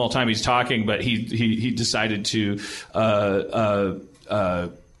screaming the whole time he's talking, but he decided to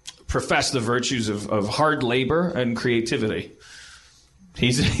profess the virtues of hard labor and creativity.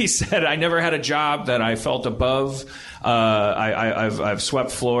 He said, "I never had a job that I felt above. I've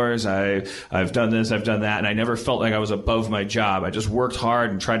swept floors. I've done this. I've done that, and I never felt like I was above my job. I just worked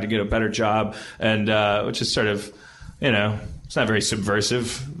hard and tried to get a better job, and which is sort of, It's not very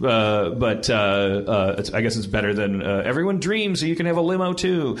subversive, but I guess it's better than everyone dreams, so you can have a limo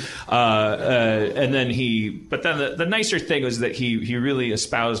too. And then the nicer thing was that he really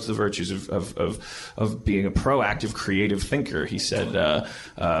espoused the virtues of being a proactive, creative thinker. He said,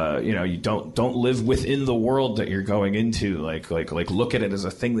 you don't live within the world that you're going into. Like look at it as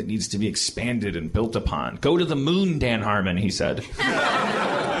a thing that needs to be expanded and built upon. Go to the moon, Dan Harmon, he said.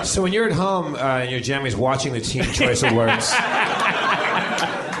 So when you're at home and your jammies watching the Teen Choice Awards,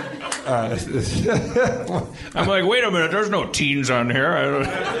 I'm like, wait a minute, there's no teens on here.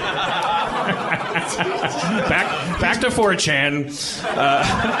 Back to 4chan.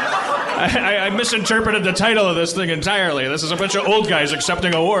 I misinterpreted the title of this thing entirely. This is a bunch of old guys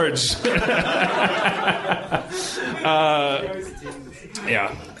accepting awards.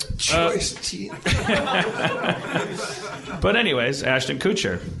 Yeah. Choice teen. But anyways, Ashton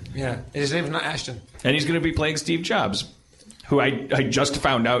Kutcher. Yeah, his name's not Ashton. And he's going to be playing Steve Jobs, who I just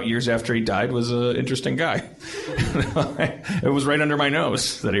found out years after he died was an interesting guy. It was right under my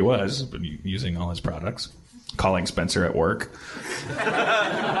nose that he was, but using all his products. Calling Spencer at work.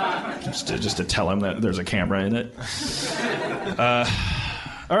 just to tell him that there's a camera in it.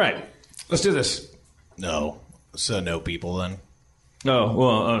 All right. Let's do this. No. So no people then? Oh,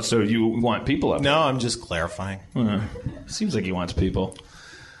 well, so you want people up? No, I'm just clarifying. Seems like he wants people.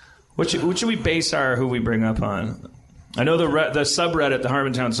 What should we base who we bring up on? I know the subreddit, the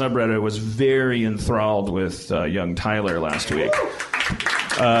Harmontown subreddit, was very enthralled with young Tyler last week.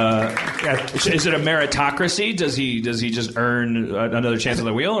 Is it a meritocracy? Does he just earn another chance on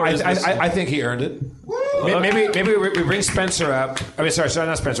the wheel? Or I think he earned it. Maybe we bring Spencer up. I mean, sorry,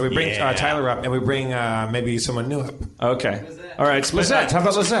 not Spencer. We bring Tyler up, and we bring maybe someone new up. Okay. All right. Lizette. How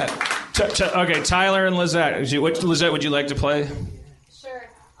about Lizette? Okay, Tyler and Lizette. Which Lizette would you like to play? Sure.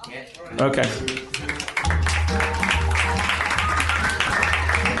 Okay.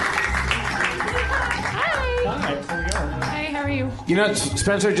 Hi, how are you? You know,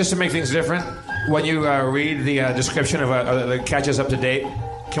 Spencer, just to make things different, when you read the description of the catches up to date,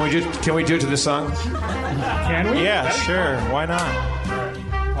 can we do it to this song? Can we? Yeah, sure. Why not?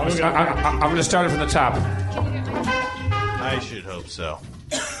 I'm going to start it from the top. I should hope so.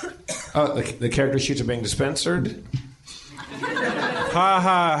 Oh, the character sheets are being dispensered. Ha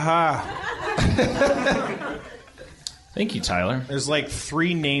ha ha. Thank you, Tyler. There's like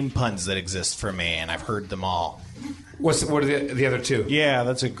 3 name puns that exist for me, and I've heard them all. What are the other 2? Yeah,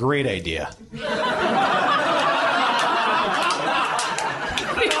 that's a great idea.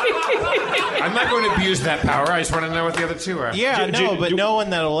 I'm not going to abuse that power. I just want to know what the other 2 are. Yeah, but no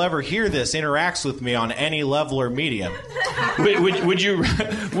one that'll ever hear this interacts with me on any level or medium. Would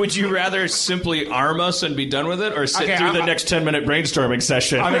you rather simply arm us and be done with it, or sit through the next 10-minute brainstorming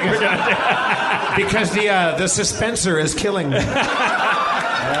session? Because the suspenser is killing me.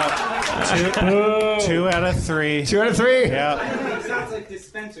 2 out of 3. 2 out of 3? Yeah. It sounds like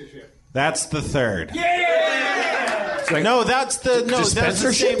dispensership. That's the 3rd. Yeah! That's the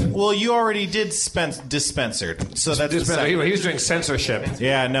dispensership? same. Well, you already did dispensered, so that's the he was doing censorship.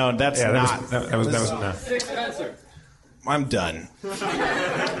 Yeah, no, that's not. That was no. Spencer. I'm done.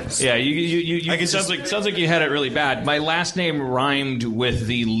 Yeah, you sounds like you had it really bad. My last name rhymed with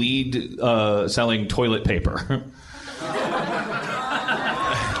the lead selling toilet paper.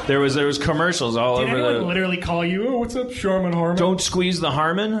 There was commercials all over Did anyone literally call you, oh, what's up, Charmin Harmon? Don't squeeze the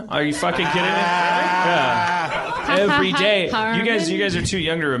Harmon? Are you fucking kidding me? Yeah. Every day. You guys are too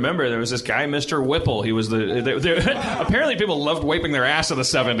young to remember. There was this guy, Mr. Whipple. He was apparently people loved wiping their ass in the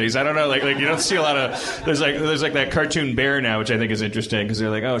 70s. I don't know, like you don't see a lot of there's like that cartoon bear now, which I think is interesting because they're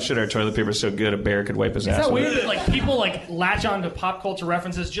like, oh shit, our toilet paper's so good a bear could wipe his ass. Is that with weird it. that like people like latch on to pop culture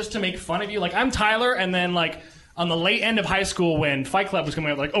references just to make fun of you? Like I'm Tyler, and then like on the late end of high school when Fight Club was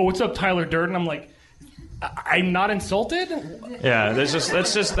coming out, like, oh, what's up, Tyler Durden? I'm like, I'm not insulted. Yeah, that's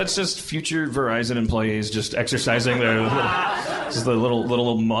just future Verizon employees just exercising their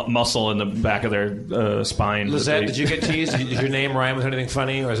little muscle in the back of their spine. Lizette, did you get teased? Did your name rhyme with anything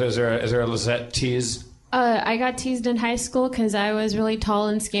funny, or is there a Lizette tease? I got teased in high school because I was really tall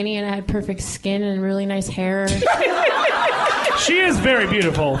and skinny and I had perfect skin and really nice hair. She is very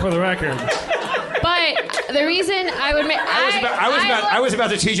beautiful, for the record. But the reason I would make I was about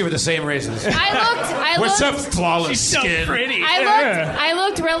to tease you for the same reasons. What's up, flawless skin? So pretty. I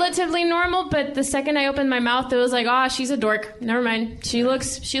looked relatively normal, but the second I opened my mouth, it was like, oh, she's a dork. Never mind. She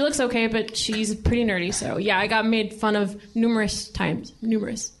looks okay, but she's pretty nerdy. So yeah, I got made fun of numerous times.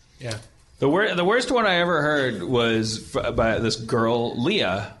 Numerous. Yeah. The worst one I ever heard was by this girl,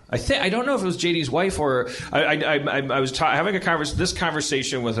 Leah. I don't know if it was JD's wife or I was having this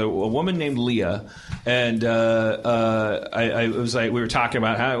conversation with a woman named Leah, and I was like, we were talking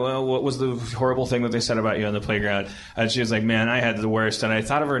about what was the horrible thing that they said about you on the playground, and she was like, man, I had the worst, and I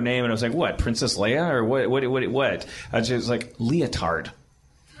thought of her name, and I was like, what, Princess Leia or what? And she was like, leotard.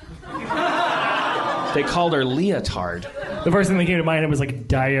 They called her leotard. The first thing that came to mind was like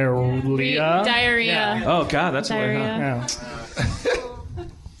diarrhea. Diarrhea. Yeah. Oh God, that's diarrhea.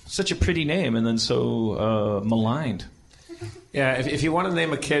 Such a pretty name, and then so maligned. Yeah, if you want to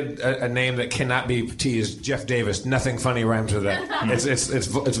name a kid a name that cannot be teased, Jeff Davis. Nothing funny rhymes with that. It's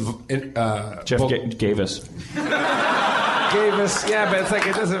Jeff Gavis. Gavis, yeah, but it's like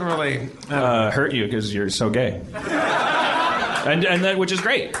it doesn't really hurt you because you're so gay, and that which is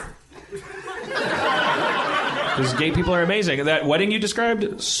great. Because gay people are amazing. That wedding you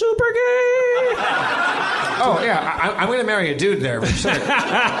described, super gay. Oh, yeah. I'm going to marry a dude there. For sure.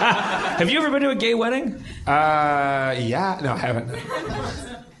 Have you ever been to a gay wedding? Yeah. No, I haven't.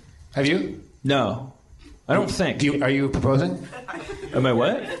 Have you? No. I don't think. Are you proposing? Am I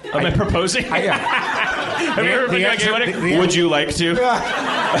what? Am I proposing? Yeah. Have you ever been to a gay wedding? Would you like to?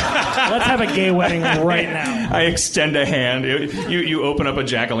 Let's have a gay wedding right now. I extend a hand. You open up a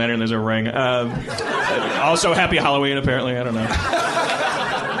jack-o'-lantern, there's a ring. Also, happy Halloween, apparently. I don't know.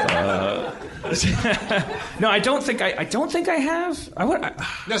 No, I don't think I have.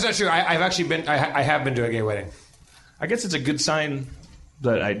 No, it's not true. I've actually been. I have been to a gay wedding. I guess it's a good sign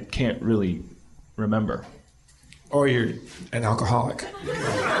that I can't really remember. Or you're an alcoholic.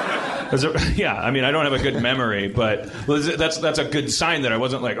 Yeah, I mean, I don't have a good memory, but that's a good sign that I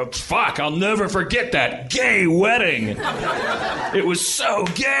wasn't like, oh, fuck, I'll never forget that gay wedding. It was so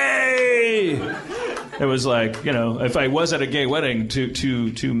gay. It was like, if I was at a gay wedding,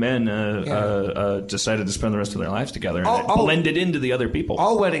 two men decided to spend the rest of their lives together and blended into the other people.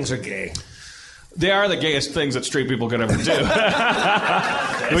 All weddings are gay. They are the gayest things that straight people could ever do.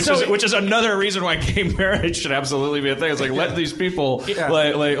 which is another reason why gay marriage should absolutely be a thing. It's like, let these people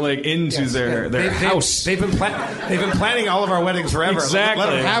like into their house. They've been planning all of our weddings forever. Exactly.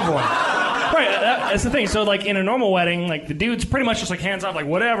 Let them have one. Right, that's the thing. So, like, in a normal wedding, like, the dude's pretty much just, like, hands-off, like,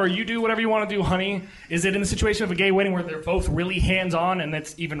 whatever, you do whatever you want to do, honey. Is it in the situation of a gay wedding where they're both really hands-on and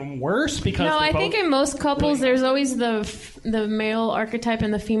it's even worse? Because no, I think in most couples, there's always the male archetype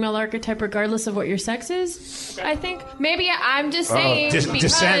and the female archetype, regardless of what your sex is, I think. Maybe I'm just saying because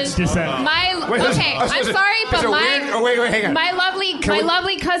Dissent. I'm sorry, but hang on. my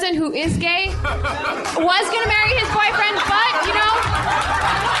lovely cousin who is gay was going to marry his boyfriend, but,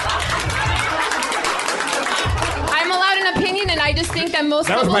 I'm allowed an opinion, and I just think that most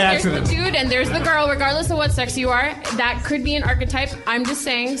couples, there's the dude and there's the girl, regardless of what sex you are. That could be an archetype. I'm just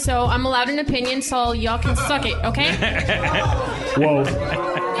saying. So I'm allowed an opinion, so y'all can suck it, okay? Whoa.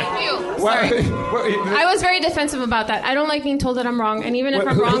 Thank you. Sorry. I was very defensive about that. I don't like being told that I'm wrong, and even if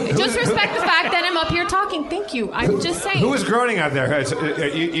I'm wrong, just respect the fact that I'm up here talking. Thank you. I'm just saying. Who is groaning out there?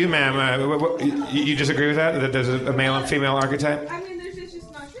 You, ma'am. You disagree with that? That there's a male and female archetype? I mean, it's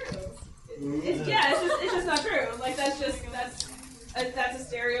just not true. It's just not true. Like that's a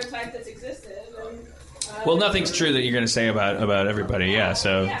stereotype that's existed. And, well, nothing's true that you're going to say about everybody. Yeah.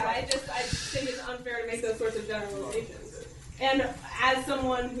 So. Yeah, I just think it's unfair to make those sorts of generalizations. And as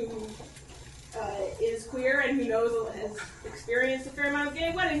someone who is queer and who has experienced a fair amount of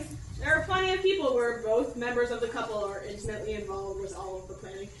gay weddings, there are plenty of people where both members of the couple are intimately involved with all of the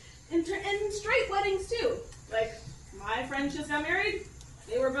planning. And straight weddings, too. Like, my friends just got married.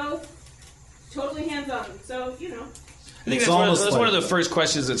 They were both totally hands-on. So, you know. I think that's one of the first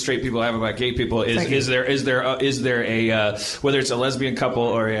questions that straight people have about gay people is there a whether it's a lesbian couple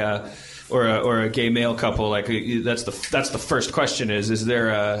or a gay male couple, like that's the first question is there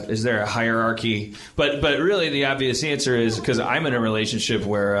a hierarchy? But really the obvious answer is, because I'm in a relationship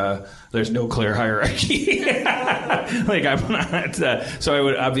where there's no clear hierarchy. Like I'm not, so I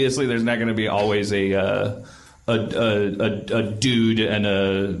would obviously there's not going to be always a dude and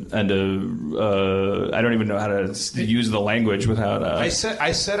a I don't even know how to use the language without. I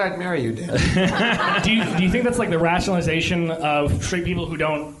said I'd marry you, Dan. Do you think that's like the rationalization of straight people who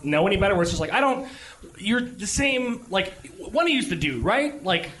don't know any better? Where it's just like you're the same. Like one of you's the dude, right?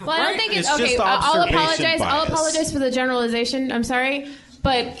 Like, well, I don't think it's okay. Just I'll observation bias. I'll apologize for the generalization. I'm sorry,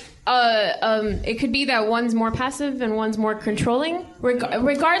 but. It could be that one's more passive and one's more controlling,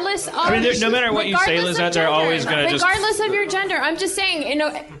 regardless of. I mean, no matter what you say, Liz, they're always going to regardless of your gender. I'm just saying, you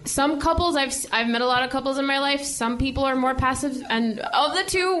know, some couples I've met a lot of couples in my life. Some people are more passive, and of the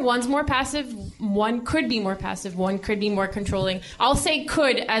two, one's more passive. One could be more passive. One could be more controlling. I'll say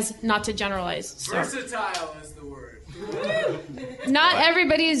could as not to generalize. So. Versatile is the word. Not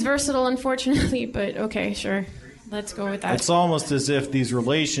everybody is versatile, unfortunately, but okay, sure. Let's go with that. It's almost as if these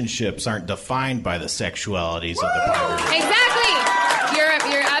relationships aren't defined by the sexualities of the partners. Exactly.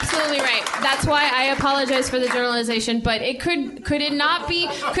 You're absolutely right. That's why I apologize for the generalization. But it would it not be?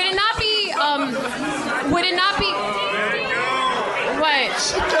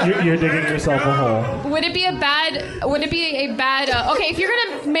 What? You're digging yourself a hole. Would it be a bad? Okay, if you're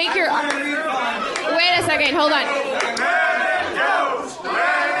gonna make your. Wait a second. Hold on.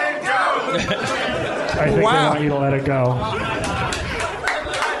 I think they want you to let it go.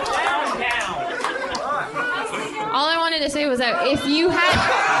 All I wanted to say was that if you had...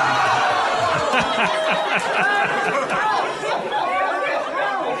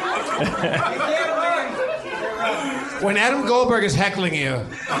 When Adam Goldberg is heckling you,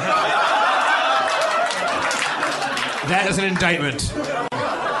 that is an indictment.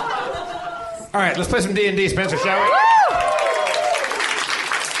 All right, let's play some D&D, Spencer, shall we?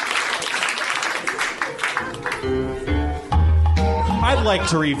 I'd like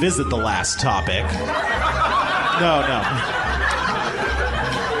to revisit the last topic. No.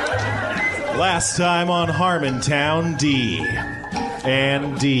 Last time on Harmontown, D.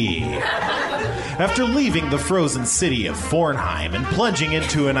 After leaving the frozen city of Fornheim and plunging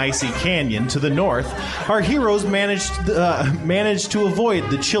into an icy canyon to the north, our heroes managed to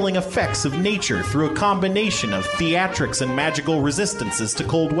avoid the chilling effects of nature through a combination of theatrics and magical resistances to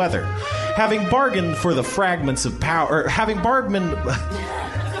cold weather. Having bargained away the fragments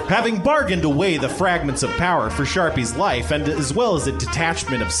of power for Sharpie's life, and as well as a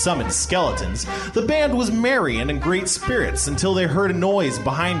detachment of summoned skeletons, the band was merry and in great spirits until they heard a noise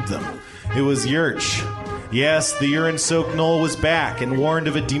behind them. It was Yurch. Yes, the urine-soaked knoll was back and warned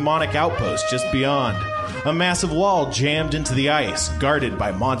of a demonic outpost just beyond. A massive wall jammed into the ice, guarded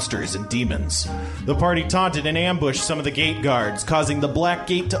by monsters and demons. The party taunted and ambushed some of the gate guards, causing the black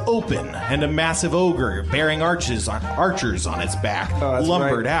gate to open, and a massive ogre bearing archers on its back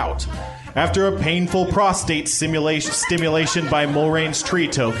lumbered out. After a painful prostate stimulation by Mulrain's tree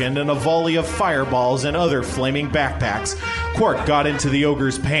token and a volley of fireballs and other flaming backpacks, Quark got into the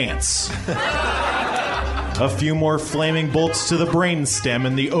ogre's pants. A few more flaming bolts to the brainstem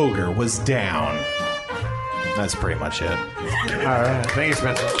and the ogre was down. That's pretty much it. All right. Thank you,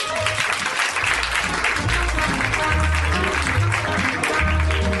 Spencer.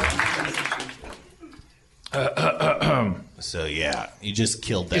 So yeah, you just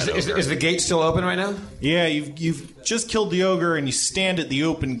killed that ogre. Is the gate still open right now? Yeah, you've just killed the ogre, and you stand at the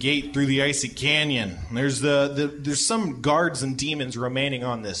open gate through the icy canyon. There's there's some guards and demons remaining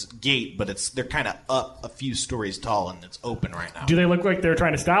on this gate, but they're kind of up a few stories tall, and it's open right now. Do they look like they're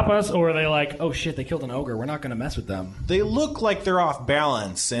trying to stop us, or are they like, oh shit, they killed an ogre, we're not going to mess with them? They look like they're off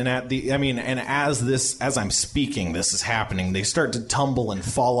balance, and as I'm speaking, this is happening. They start to tumble and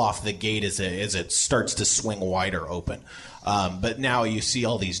fall off the gate as it starts to swing wider open. But now you see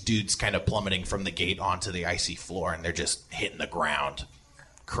all these dudes kind of plummeting from the gate onto the icy floor, and they're just hitting the ground.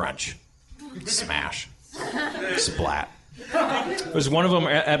 Crunch. Smash. Splat. Was one of them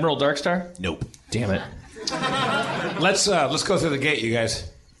Admiral Darkstar? Nope. Damn it. Let's go through the gate, you guys.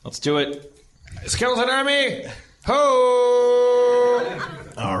 Let's do it. Skeleton Army! Ho!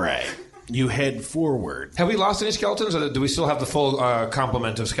 All right. You head forward. Have we lost any skeletons, or do we still have the full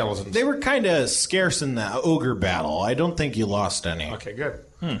complement of skeletons? They were kind of scarce in the ogre battle. I don't think you lost any. Okay, good.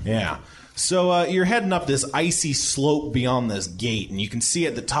 Yeah. So you're heading up this icy slope beyond this gate, and you can see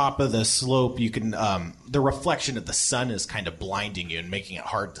at the top of the slope, you can the reflection of the sun is kind of blinding you and making it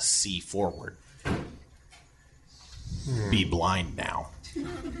hard to see forward. Be blind now.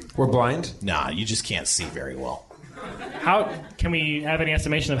 We're blind? Nah, you just can't see very well. How can we have any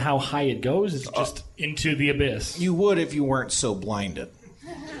estimation of how high it goes? Is it just into the abyss? You would if you weren't so blinded.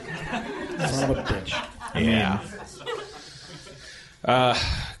 Son of a bitch. Yeah.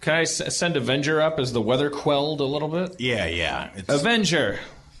 Can I send Avenger up as the weather quelled a little bit? Yeah. Avenger,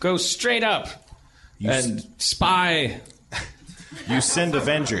 go straight up and spy. You send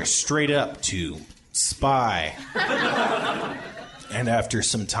Avenger straight up to spy. And after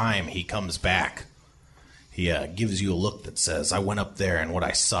some time, he comes back. He gives you a look that says, I went up there and what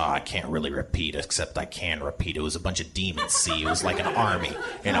I saw I can't really repeat, except I can repeat. It was a bunch of demons, see? It was like an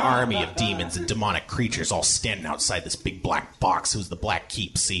army of demons and demonic creatures all standing outside this big black box. It was the Black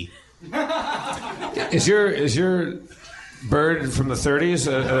Keep, see? Is your bird from the 30s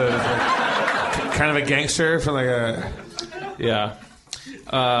kind of a gangster from like a... Yeah.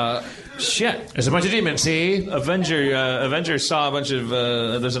 Shit. There's a bunch of demons, see? Avenger saw a bunch of...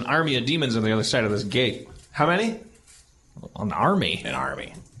 there's an army of demons on the other side of this gate. How many? An army. An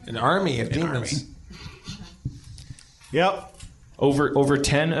army. An army of demons. Yep. Over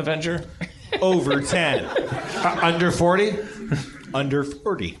 10, Avenger? Over 10. Under 40? Under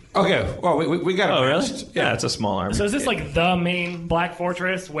 40. Okay. Well, we got it. Oh, really? Yeah, it's a small army. So is this like the main Black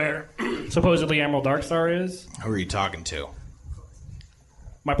Fortress where supposedly Emerald Darkstar is? Who are you talking to?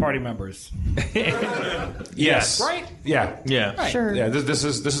 My party members. Yes. Right? Yeah. Yeah. Right. Sure. Yeah. This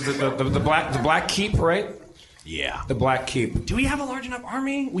is the Black Keep, right? Yeah. The Black Keep. Do we have a large enough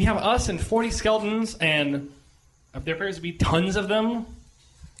army? We have us and 40 skeletons, and there appears to be tons of them.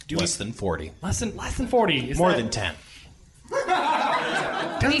 Less than 40. Less than 40. Is More that- than 10.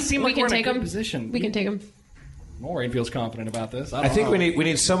 Doesn't seem like we we're can in a take good them. position. We can take them. Maureen feels confident about this. I think we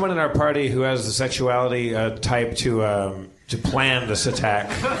need someone in our party who has the sexuality type to plan this attack,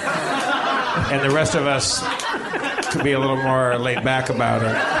 and the rest of us could be a little more laid back about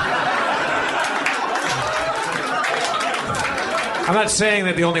it. I'm not saying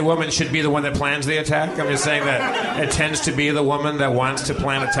that the only woman should be the one that plans the attack. I'm just saying that it tends to be the woman that wants to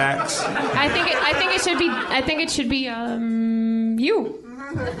plan attacks. I think it should be you.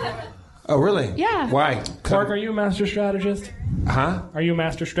 Oh, really? Yeah. Why? Clark, are you a master strategist? Huh? Are you a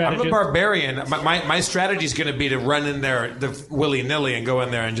master strategist? I'm a barbarian. My strategy is going to be to run in there willy-nilly and go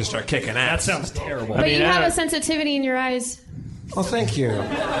in there and just start kicking ass. That sounds terrible. But you have a sensitivity in your eyes. Oh, thank you.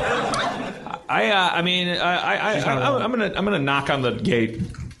 I'm gonna knock on the gate.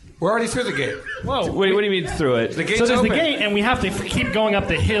 We're already through the gate. Whoa. What do you mean through it? The gate's So there's open. the gate, and we have to keep going up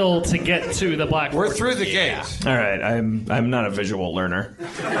the hill to get to the Black We're Fortress. through the gate. All right, I'm not a visual learner.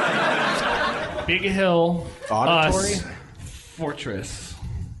 Big hill. Auditory? Us, fortress.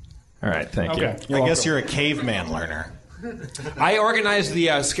 All right, thank you. I guess you're a caveman learner. I organized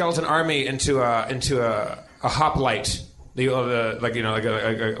the skeleton army into a hoplite. Like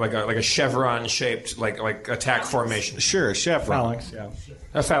a chevron shaped like attack formation. Sure, chevron. Phalanx, yeah.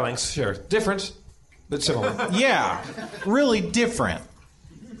 A phalanx, sure. Different, but similar. Yeah, really different.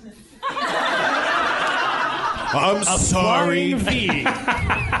 I'm sorry. Flying V.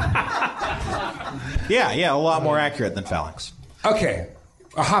 Yeah, a lot more accurate than phalanx. Okay,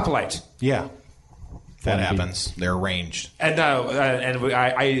 a hoplite. Yeah, that happens. They're ranged. And I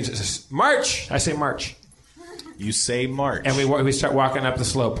march. I say march. You say march. And we start walking up the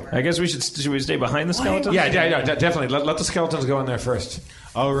slope. I guess should we stay behind the skeletons? Yeah, definitely. Let the skeletons go in there first.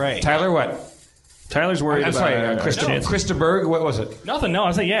 All right. Tyler, what? Tyler's worried I'm about sorry, Krista Berg, what was it? Nothing, no.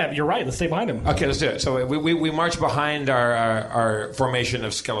 I say, yeah, you're right. Let's stay behind him. Okay, let's do it. So we march behind our formation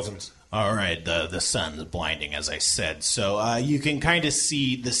of skeletons. All right, the sun's blinding, as I said. So you can kind of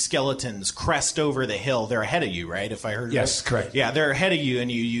see the skeletons crest over the hill. They're ahead of you, right? If I heard Yes, right? correct. Yeah, they're ahead of you,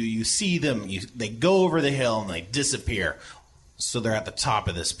 and you see them. They go over the hill, and they disappear. So they're at the top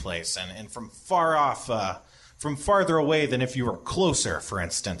of this place. And from far off, from farther away than if you were closer, for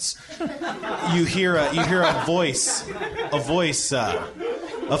instance, you hear a voice,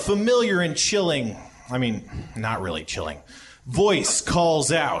 a familiar and chilling, I mean, not really chilling, voice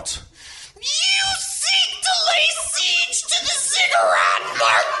calls out, You seek to lay siege to the Ziggurat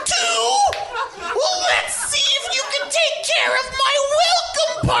Mark II? Well, let's see if you can take care of my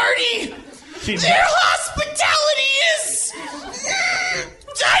welcome party. Their hospitality is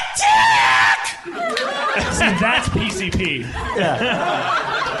attack. See, that's PCP.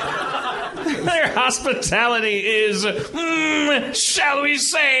 Their hospitality is, shall we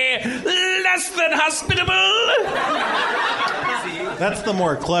say, less than hospitable. That's the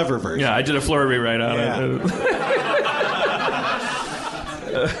more clever version. Yeah, I did a floor rewrite on it.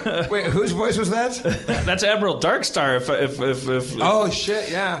 Wait, whose voice was that? That's Admiral Darkstar. If oh shit,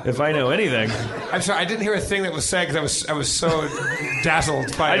 yeah. If I know anything, I'm sorry, I didn't hear a thing that was said because I was so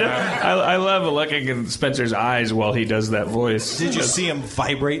dazzled by it. I love looking in Spencer's eyes while he does that voice. Did you see him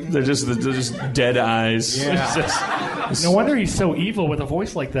vibrating? They're just dead eyes. Yeah. No wonder he's so evil with a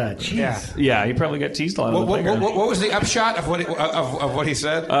voice like that. Jeez. Yeah, he probably got teased a lot. What was the upshot of what he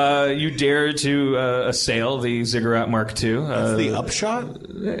said? You dare to assail the Ziggurat Mark II. That's the upshot.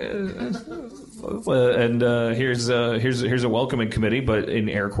 And here's a welcoming committee, but in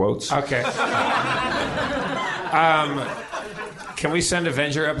air quotes. Okay. Can we send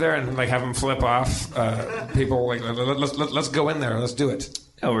Avenger up there and have him flip off people? Let's go in there. Let's do it.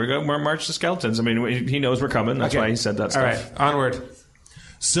 Oh, we're march the skeletons. I mean, he knows we're coming. That's why he said that stuff. All right, onward.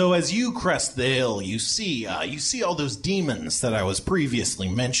 So as you crest the hill, you see all those demons that I was previously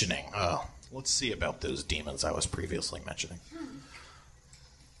mentioning. Let's see about those demons I was previously mentioning.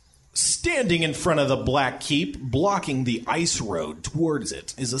 Standing in front of the Black Keep, blocking the ice road towards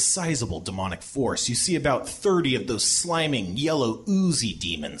it, is a sizable demonic force. You see about 30 of those sliming, yellow, oozy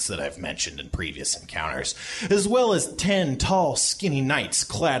demons that I've mentioned in previous encounters, as well as 10 tall, skinny knights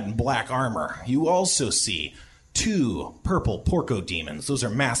clad in black armor. You also see 2 purple porco demons. Those are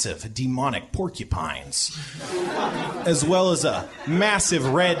massive, demonic porcupines. As well as a massive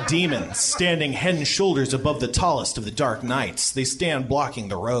red demon standing head and shoulders above the tallest of the Dark Knights. They stand blocking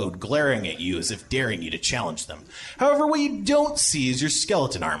the road, glaring at you as if daring you to challenge them. However, what you don't see is your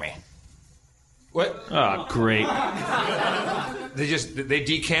skeleton army. What? Oh, great. They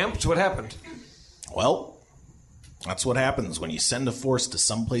decamped? What happened? Well, that's what happens when you send a force to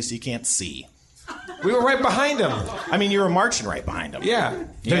someplace you can't see. We were right behind them. I mean, you were marching right behind them. Yeah.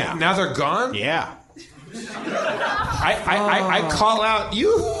 Now they're gone? Yeah. I call out,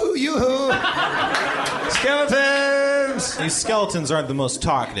 yoo-hoo, yoo-hoo. Skeletons! These skeletons aren't the most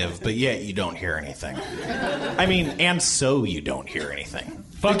talkative, but yet you don't hear anything. I mean, and so you don't hear anything.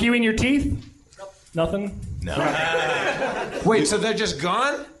 Fuck you in your teeth? Nothing? No. Wait, so they're just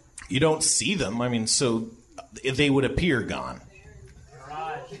gone? You don't see them. I mean, so they would appear gone.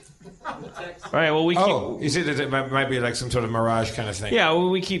 All right, well, we keep... Oh, you see that it might be like some sort of mirage kind of thing. Yeah,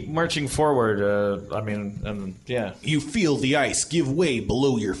 well, we keep marching forward. Yeah. You feel the ice give way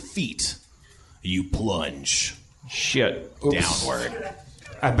below your feet. You plunge. Shit. Downward.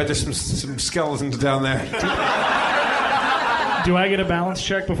 I bet there's some skeletons down there. Do I get a balance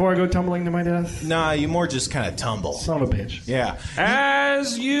check before I go tumbling to my death? Nah, you more just kind of tumble. Son of a bitch. Yeah.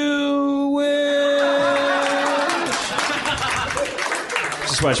 As you wish.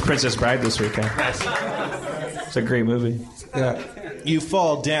 Just watched Princess Bride this weekend. It's a great movie. Yeah. You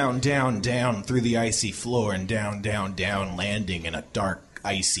fall down, down, down through the icy floor and down, down, down, landing in a dark,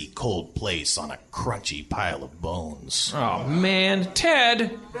 icy, cold place on a crunchy pile of bones. Oh, man.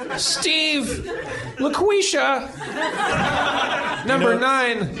 Ted, Steve, LaQuisha. Number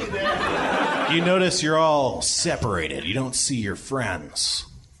 9. You notice you're all separated. You don't see your friends.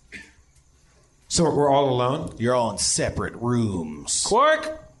 So we're all alone? You're all in separate rooms.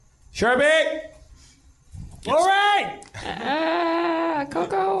 Quark? Sharpie? All right!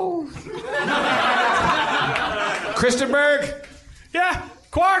 Coco. Christenberg? Yeah,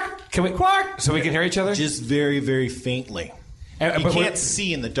 Quark! Can we Quark? So we can hear each other? Just very, very faintly. You can't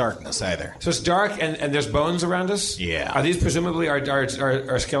see in the darkness either. So it's dark and there's bones around us? Yeah. Are these presumably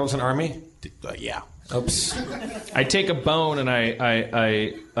our skeleton army? Yeah. Oops. I take a bone and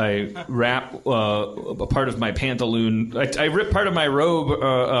I wrap a part of my pantaloon. I rip part of my robe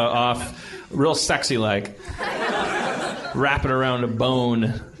off, real sexy like. Wrap it around a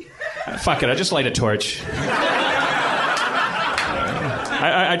bone. Fuck it, I just light a torch.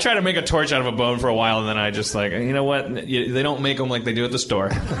 I try to make a torch out of a bone for a while, and then I just you know what? They don't make them like they do at the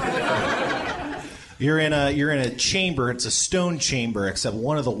store. You're in a chamber. It's a stone chamber, except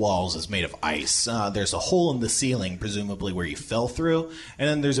one of the walls is made of ice. There's a hole in the ceiling, presumably where you fell through, and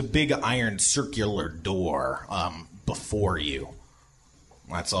then there's a big iron circular door before you.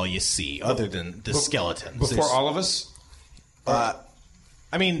 That's all you see, other than the skeletons. Before all of us?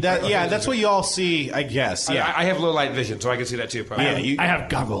 I mean, that's what you all see, I guess. Yeah, I have low light vision, so I can see that too. Probably. Yeah, I have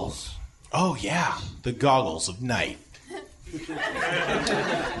goggles. Oh yeah, the goggles of night.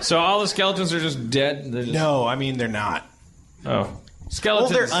 So all the skeletons are just dead? No, I mean they're not. Oh,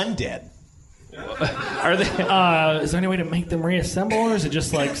 skeletons. Well, they're undead. Are they? Is there any way to make them reassemble, or is it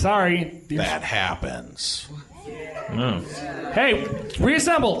just sorry? That happens. Hey,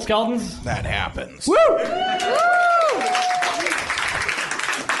 reassemble, skeletons. That happens. Woo!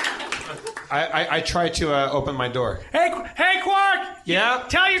 I try to open my door. Hey, Quark! Yeah?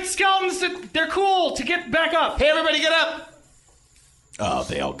 Tell your skeletons that they're cool to get back up. Hey, everybody get up! Oh,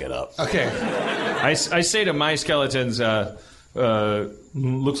 they all get up. Okay. I say to my skeletons,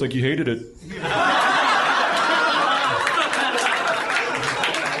 looks like you hated it.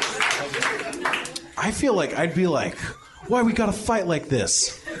 I feel like I'd be like, why we gotta fight like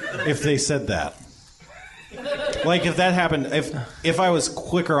this? If they said that. Like if that happened, if I was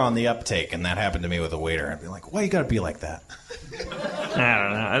quicker on the uptake and that happened to me with a waiter, I'd be like, why you gotta be like that? I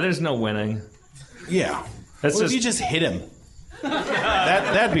don't know. There's no winning. Yeah. That's If you just hit him?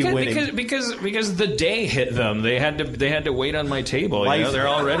 That'd be winning. Because the day hit them. They had to wait on my table. You know? They're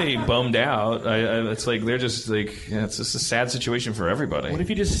already bummed out. It's like they're just like it's just a sad situation for everybody. What if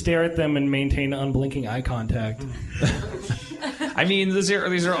you just stare at them and maintain unblinking eye contact? I mean, these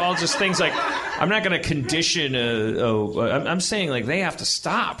are all just things like I'm not going to condition. I'm saying like they have to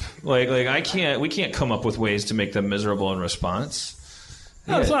stop. Like we can't come up with ways to make them miserable in response.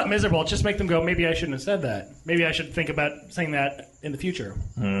 No, it's not miserable. Just make them go, maybe I shouldn't have said that. Maybe I should think about saying that in the future.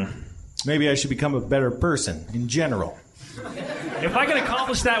 Maybe I should become a better person in general. If I can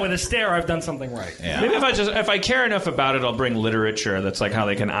accomplish that with a stare, I've done something right. Yeah. Maybe if I care enough about it, I'll bring literature. That's like how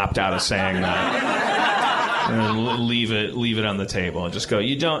they can opt out of saying that. And leave it on the table and just go.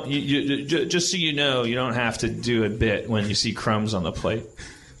 You don't. You just so you know, you don't have to do a bit when you see crumbs on the plate.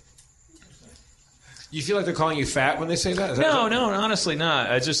 You feel like they're calling you fat when they say that? No, honestly not.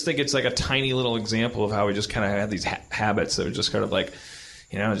 I just think it's like a tiny little example of how we just kind of have these habits that are just kind of like,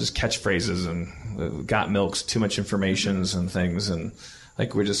 just catchphrases and got milks, too much informations and things. And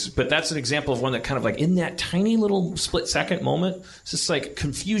like but that's an example of one that kind of like in that tiny little split second moment, it's just like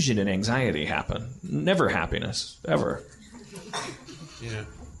confusion and anxiety happen. Never happiness, ever.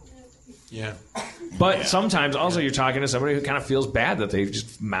 Yeah. But sometimes also you're talking to somebody who kind of feels bad that they've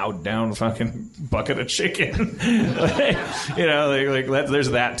just mowed down a fucking bucket of chicken. There's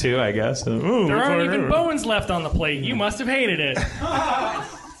that too, I guess. There aren't even bones left on the plate. You must have hated it.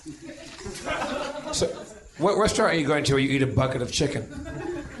 So, what restaurant are you going to where you eat a bucket of chicken?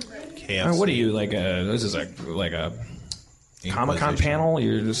 KFC. What are you like? This is like a Comic-Con panel?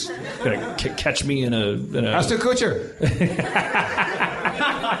 You're just gonna catch me in a Ashton Kutcher.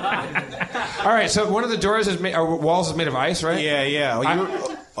 All right, so one of the doors walls is made of ice, right? Yeah.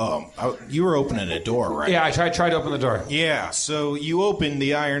 You were opening a door, right? Yeah, I tried to open the door. Yeah, so you open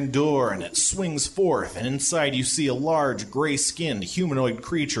the iron door and it swings forth, and inside you see a large, gray-skinned humanoid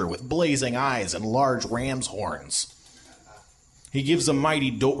creature with blazing eyes and large ram's horns. He gives a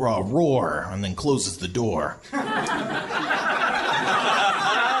mighty roar and then closes the door.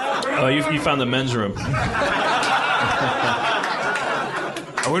 Oh, you found the men's room.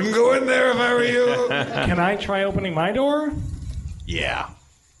 I wouldn't go in there if I were you. Can I try opening my door? Yeah.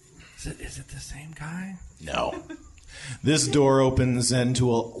 Is it the same guy? No. This door opens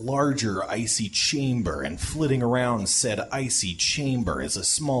into a larger icy chamber, and flitting around said icy chamber is a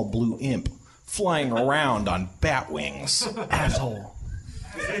small blue imp flying around on bat wings. Asshole.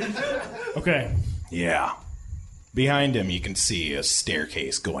 Okay. Yeah. Behind him, you can see a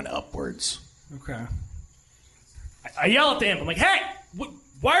staircase going upwards. Okay. I yell at the imp. I'm like, hey! What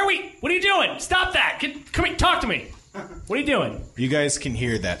are you doing? Stop that! Come here, talk to me! What are you doing? You guys can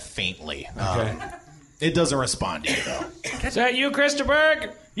hear that faintly. Okay. It doesnesn't respond to you, though. Is that you,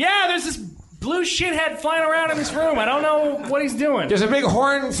 Christopher? Yeah, there's this blue shithead flying around in this room. I don't know what he's doing. There's a big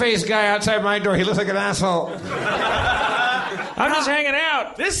horn-faced guy outside my door. He looks like an asshole. I'm just hanging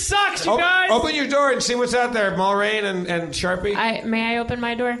out. This sucks, you guys! Open your door and see what's out there, Mulrain and Sharpie. May I open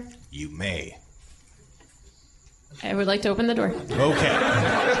my door? You may. I would like to open the door. Okay.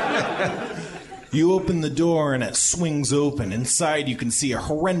 You open the door and it swings open. Inside you can see a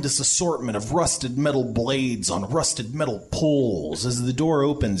horrendous assortment of rusted metal blades on rusted metal poles. As the door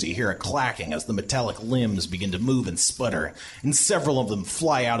opens, you hear a clacking as the metallic limbs begin to move and sputter, and several of them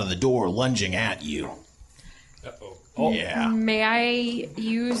fly out of the door, lunging at you. Uh-oh. Oh. Yeah. May I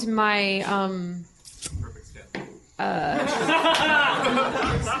use my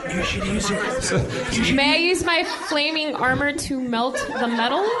You should use it. May I use my flaming armor to melt the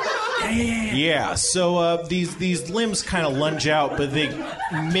metal? Yeah. So these limbs kind of lunge out, but they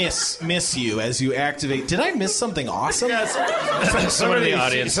miss you as you activate. Did I miss something awesome? Someone in the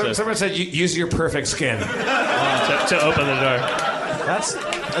audience. Someone said use your perfect skin to open the door.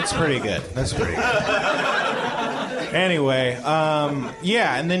 That's pretty good. That's pretty good. Anyway,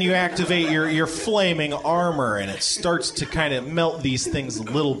 yeah, and then you activate your flaming armor, and it starts to kind of melt these things a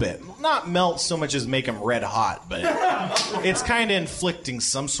little bit. Not melt so much as make them red hot, but it's kind of inflicting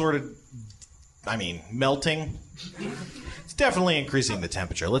some sort of, melting. It's definitely increasing the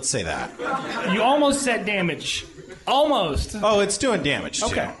temperature. Let's say that. You almost said damage. Almost. Oh, it's doing damage too.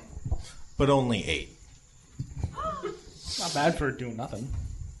 Okay. But only 8. Not bad for doing nothing.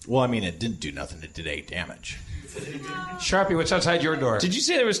 Well, it didn't do nothing. It did 8 damage. Sharpie, what's outside your door? Did you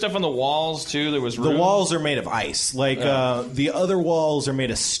say there was stuff on the walls too? There was room? The walls are made of ice. The other walls are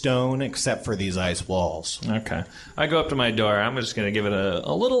made of stone, except for these ice walls. Okay. I go up to my door. I'm just going to give it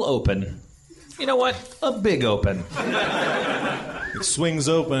a little open. You know what? A big open. It swings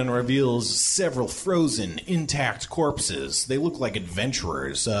open and reveals several frozen, intact corpses. They look like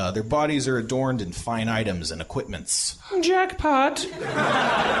adventurers. Their bodies are adorned in fine items and equipments. Jackpot.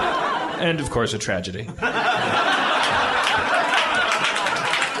 And, of course, a tragedy.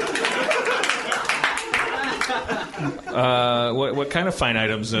 What kind of fine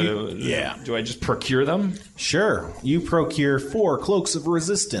items? Do I just procure them? Sure. You procure 4 cloaks of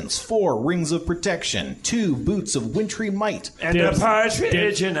resistance, 4 rings of protection, 2 boots of wintry might, and a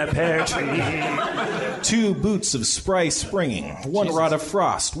partridge in a pear tree. 2 boots of spry springing, 1 rod of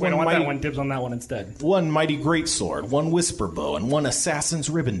frost, Wait, I want that one. Dibs on that one instead. 1 mighty greatsword, 1 whisper bow, and 1 assassin's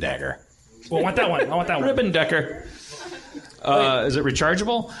ribbon dagger. Well, I want that one. Ribbon decker. Is it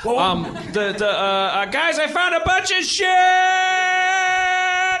rechargeable? Guys, I found a bunch of shit!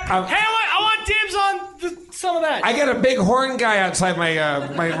 Hey, I want dibs on some of that. I got a big horn guy outside my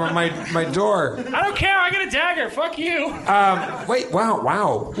door. I don't care. I got a dagger. Fuck you. Wait.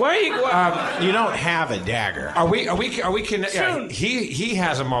 Wow. Why are you? You don't have a dagger. Are we connected? Soon. He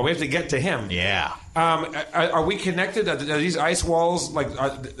has them all. We have to get to him. Yeah. Are we connected? Are these ice walls like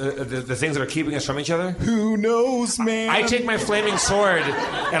the things that are keeping us from each other? Who knows, man? I take my flaming sword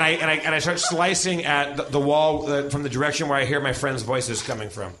and I start slicing at the wall from the direction where I hear my friends' voices coming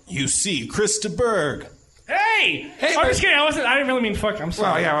from. You see, Krista Berg. Hey! I'm just kidding. I didn't really mean fuck. I'm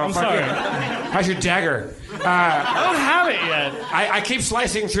sorry. I'm fuck sorry. you. How's your dagger? I don't have it yet. I keep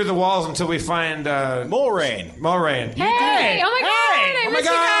slicing through the walls until we find Mulrain. Hey! Oh my god! I miss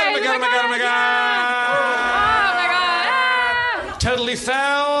you guys. Oh my god! Totally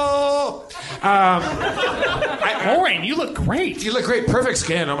fell. Mulrain, you look great. You look great. Perfect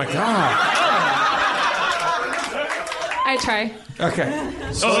skin. Oh my god. I try. Okay.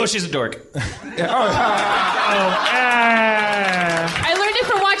 She's a dork. I learned it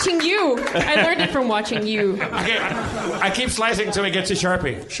from watching you. Okay, I keep slicing until we get to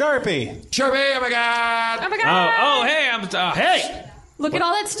Sharpie. Sharpie, oh my god. Oh my god. Oh, hey, hey. Look at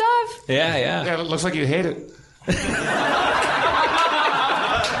all that stuff. Yeah. It looks like you hate it.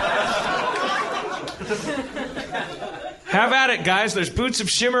 Have at it, guys. There's boots of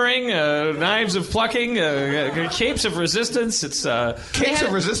shimmering, knives of plucking, capes of resistance. It's capes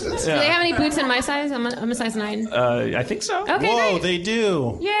of resistance. Do they have any boots in my size? I'm a size 9. I think so. Okay, Whoa, great. they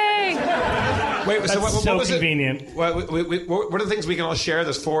do. Yay! Wait, That's what so was convenient. It? What are the things we can all share?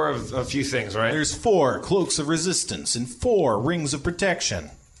 There's 4 of a few things, right? There's 4 cloaks of resistance and 4 rings of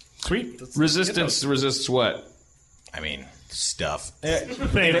protection. Sweet. Resistance resists what? Stuff.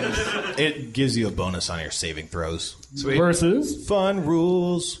 It gives you a bonus on your saving throws. Sweet. Versus fun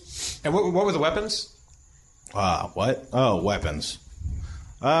rules. And what were the weapons? What? Oh, weapons.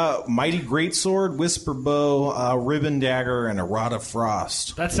 Mighty greatsword, whisper bow, ribbon dagger, and a rod of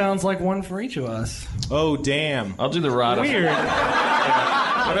frost. that sounds like one for each of us. Oh, damn. I'll do the rod. Weird.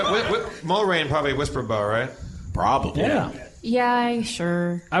 Mulrain probably whisper bow, right? Probably. Yeah,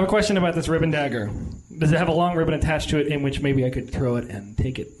 sure. I have a question about this ribbon dagger. Does it have a long ribbon attached to it in which maybe I could throw it and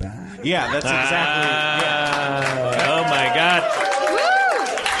take it back? Yeah, that's exactly. Oh my god.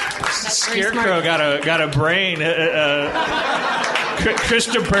 Scarecrow got a brain.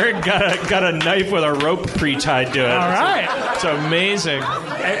 Krista Berg got a knife with a rope pre-tied to it. All right. It's amazing.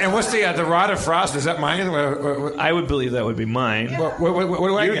 And what's the rod of frost? Is that mine? I would believe that would be mine. What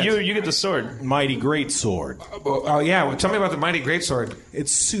do I get? You get the sword. Mighty greatsword. Oh yeah. Well, tell me about the mighty greatsword.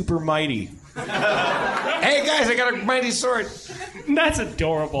 It's super mighty. Hey guys, I got a mighty sword. That's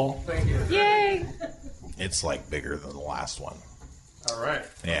adorable. Thank you. Yay! It's like bigger than the last one. All right.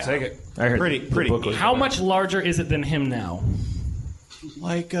 Yeah. I'll take it. I heard pretty. How much larger is it than him now?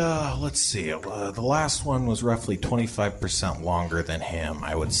 Let's see. The last one was roughly 25% longer than him.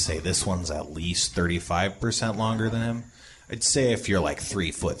 I would say this one's at least 35% longer than him. I'd say if you're like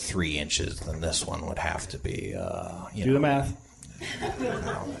 3 foot 3 inches, then this one would have to be. Do the math.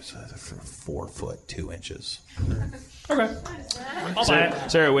 4 foot 2 inches. Okay. I'll buy it.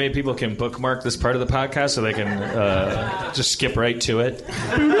 Is there a way people can bookmark this part of the podcast so they can just skip right to it?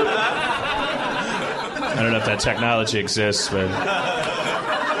 I don't know if that technology exists, but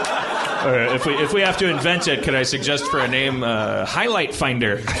or if we have to invent it, could I suggest for a name Highlight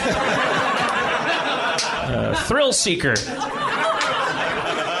Finder, Thrill Seeker?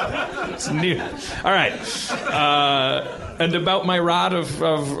 It's new. All right. And about my rod of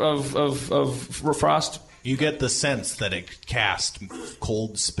frost. You get the sense that it cast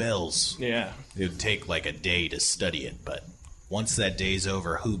cold spells. Yeah. It would take like a day to study it, but once that day's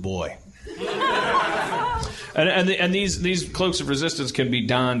over, hoo boy. And these cloaks of resistance can be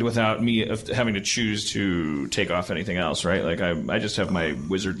donned without me having to choose to take off anything else, right? Like I just have my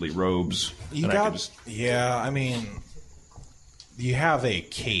wizardly robes. Yeah, I mean, you have a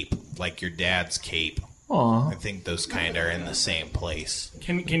cape, like your dad's cape. Aw. I think those kind are in the same place.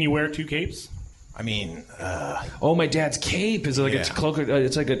 Can you wear 2 capes? I mean, my dad's cape is like a cloak.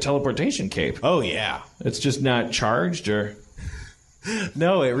 It's like a teleportation cape. Oh yeah, it's just not charged, or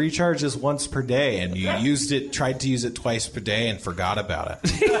no, it recharges once per day, and you tried to use it twice per day, and forgot about it.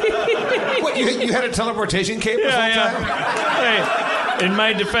 What, you had a teleportation cape this whole time? Hey, in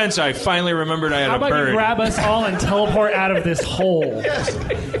my defense, I finally remembered I had How a bird. about you grab us all and teleport out of this hole? Yes.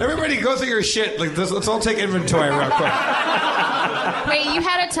 Everybody go through your shit. Like this, let's all take inventory real quick. Wait, you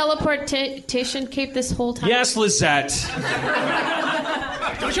had a teleportation cape this whole time? Yes, Lizette.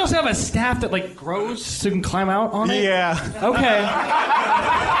 Don't you also have a staff that like grows so you can climb out on it? Yeah. Okay.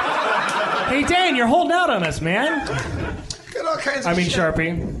 Hey Dan, you're holding out on us, man. Got all kinds of shit.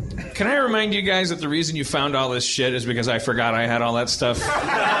 Sharpie. Can I remind you guys that the reason you found all this shit is because I forgot I had all that stuff?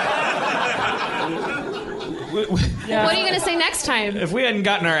 Yeah. What are you going to say next time? If we hadn't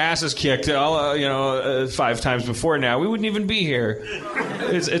gotten our asses kicked 5 times before now, we wouldn't even be here.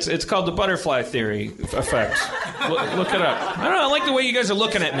 It's called the butterfly theory effect. Look it up. I don't know. I like the way you guys are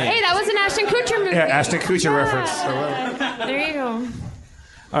looking at me. Hey, that was an Ashton Kutcher movie. Yeah, Ashton Kutcher reference. There you go.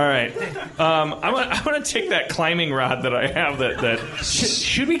 All right. I'm gonna take that climbing rod that I have.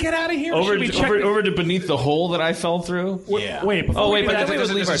 Should we get out of here? Over to beneath the hole that I fell through. Yeah. Wait. But then we would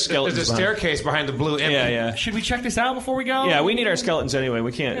leave our skeletons. There's a staircase behind the blue imp. Yeah. Should we check this out before we go? Yeah, we need our skeletons anyway.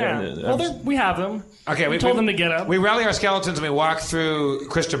 We can't. Well, we have them. Okay, we told them to get up. We rally our skeletons and we walk through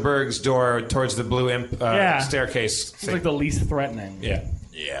Krista Berg's door towards the blue imp staircase. It's like the least threatening. Yeah.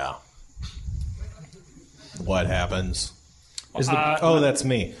 Yeah. What happens? Oh, that's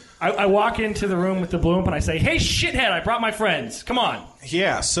me. I walk into the room with the blue imp and I say, "Hey, shithead! I brought my friends. Come on."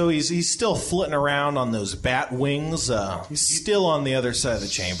 Yeah, so he's still flitting around on those bat wings. He's still on the other side of the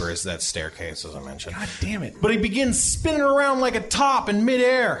chamber as that staircase, as I mentioned. God damn it! But he begins spinning around like a top in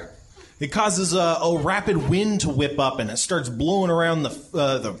midair. It causes a rapid wind to whip up, and it starts blowing around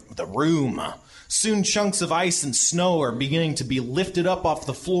the room. Soon chunks of ice and snow are beginning to be lifted up off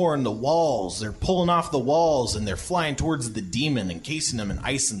the floor and the walls. They're pulling off the walls, and they're flying towards the demon, encasing him in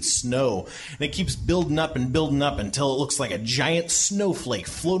ice and snow. And it keeps building up until it looks like a giant snowflake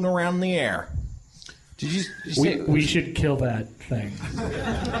floating around in the air. Did you say we should kill that thing?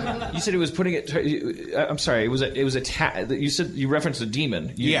 You said it was putting it. I'm sorry. It was a. You said you referenced a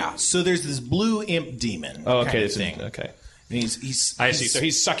demon. Yeah. So there's this blue imp demon. Oh, okay. Thing. Okay. And he's I see. So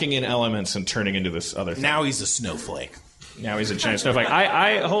he's sucking in elements and turning into this other thing. Now he's a snowflake. Now he's a giant snowflake.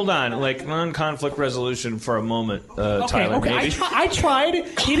 I hold on, like non-conflict resolution for a moment, Tyler. Okay. Maybe. I tried.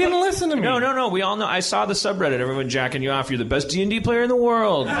 He didn't listen to me. No. We all know. I saw the subreddit. Everyone jacking you off. You're the best D&D player in the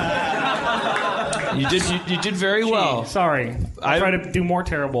world. You did very well. Sorry. I try to do more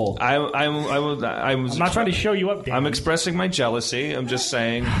terrible. I'm not trying to show you up, Dan. I'm expressing my jealousy. I'm just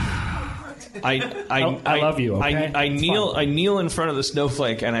saying. I love you. Okay? I kneel in front of the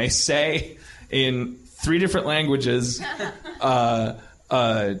snowflake and I say in 3 different languages,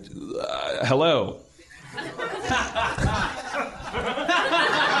 hello.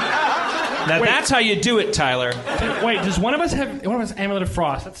 Now that's how you do it, Tyler. Wait, does one of us have Amulet of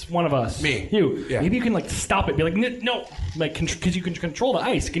Frost? That's one of us. Me. You. Yeah. Maybe you can stop it. Be like, no, because you can control the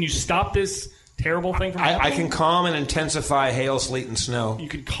ice. Can you stop this terrible thing from happening? I can calm and intensify hail, sleet, and snow. You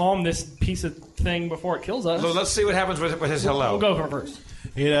could calm this piece of thing before it kills us. So let's see what happens with his hello. We'll go first.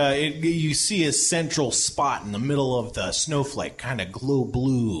 You see a central spot in the middle of the snowflake, kind of glow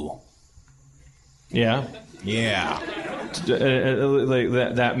blue. Yeah. Yeah.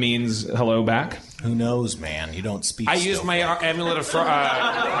 That means hello back. Who knows, man? You don't speak. I used my amulet of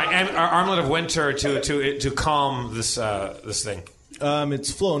armlet of winter to calm this thing.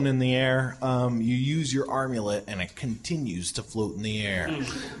 It's floating in the air. You use your armulet, and it continues to float in the air.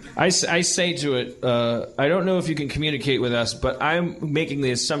 I say to it, I don't know if you can communicate with us, but I'm making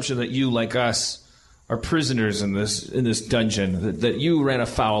the assumption that you, like us, are prisoners in this dungeon. That you ran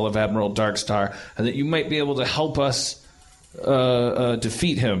afoul of Admiral Darkstar, and that you might be able to help us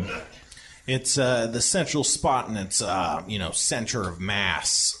defeat him. It's the central spot, and it's center of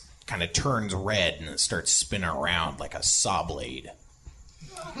mass. Kind of turns red and it starts spinning around like a saw blade.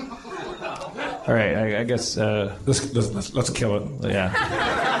 All right, I guess let's kill it. Yeah.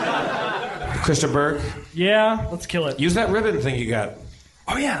 Christopher. Yeah, let's kill it. Use that ribbon thing you got.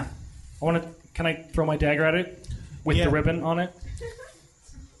 Oh yeah. Can I throw my dagger at it with the ribbon on it?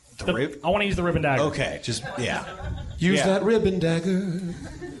 I want to use the ribbon dagger. Okay, just Use that ribbon dagger.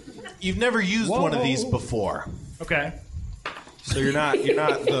 You've never used one of these before. Okay. So you're not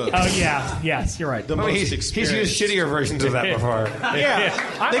the. Oh yeah, yes, you're right. The most he's experienced. used shittier versions of that before.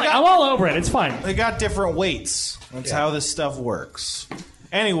 I'm all over it. It's fine. They got different weights. That's how this stuff works.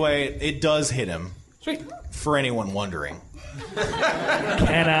 Anyway, it does hit him. Sweet. For anyone wondering.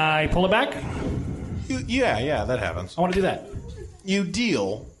 Can I pull it back? Yeah, that happens. I want to do that. You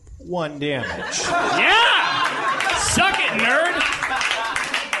deal 1 damage. Yeah! Suck it, nerd!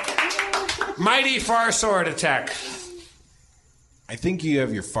 Mighty Far Sword attack. I think you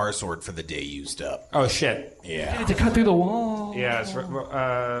have your far sword for the day used up. Oh, shit. Yeah. To cut through the wall. Yeah,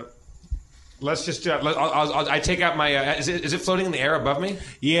 let's just do it. I take out my... is it floating in the air above me?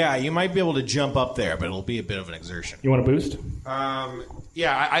 Yeah, you might be able to jump up there, but it'll be a bit of an exertion. You want a boost?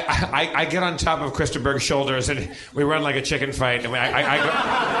 Yeah, I get on top of Christopher's shoulders and we run like a chicken fight. And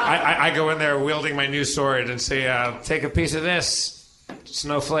I go in there wielding my new sword and say, take a piece of this,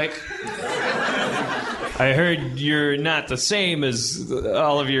 snowflake. I heard you're not the same as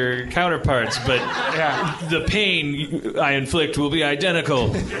all of your counterparts, but the pain I inflict will be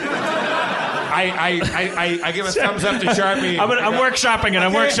identical. I give a thumbs up to Sharpie. I'm workshopping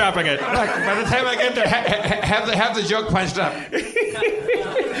it. Look, by the time I get there, have the joke punched up.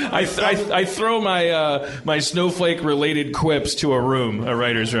 I throw my snowflake related quips to a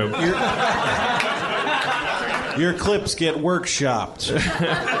writer's room. Your clips get workshopped.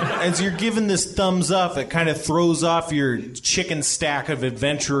 As you're given this thumbs up, it kind of throws off your chicken stack of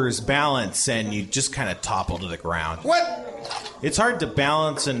adventurer's balance, and you just kind of topple to the ground. What? It's hard to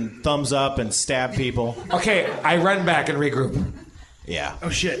balance and thumbs up and stab people. Okay, I run back and regroup. Yeah. Oh,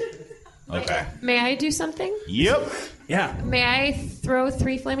 shit. Okay. May I do something? Yep. Yeah. May I throw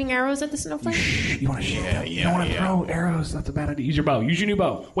 3 flaming arrows at the snowflake? You want to You don't want to throw arrows. That's a bad idea. Use your bow. Use your new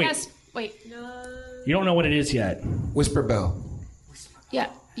bow. Wait. Yes. Wait. No. You don't know what it is yet. Whisper bow. Yeah,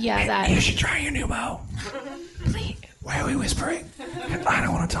 that. You should try your new bow. Please. Why are we whispering? I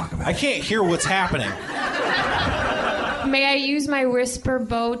don't want to talk about I can't hear what's happening. May I use my whisper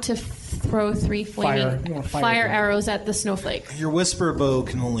bow to throw 3 flaming fire arrows at the snowflake? Your whisper bow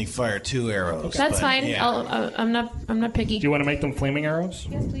can only fire 2 arrows. Okay. That's fine. Yeah. I'm not picky. Do you want to make them flaming arrows?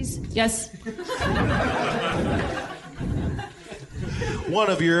 Yes, please. Yes. One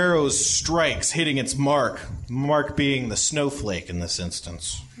of your arrows strikes, hitting its mark being the snowflake in this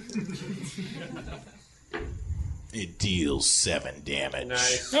instance. It deals 7 damage.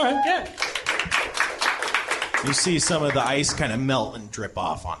 Nice. All right, yeah. You see some of the ice kind of melt and drip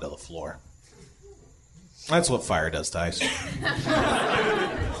off onto the floor. That's what fire does to ice.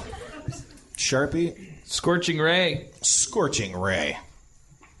 Sharpie? Scorching ray. Scorching ray.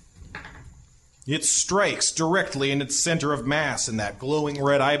 It strikes directly in its center of mass in that glowing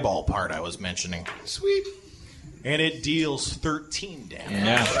red eyeball part I was mentioning. Sweet. And it deals 13 damage.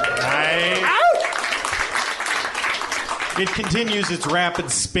 Yeah. Nice. It continues its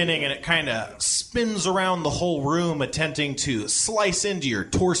rapid spinning, and it kind of spins around the whole room, attempting to slice into your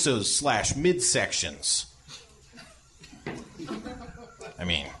torsos / midsections. I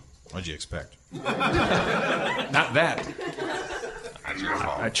mean, what'd you expect? Not that.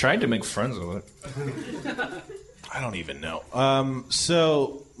 I tried to make friends with it. I don't even know.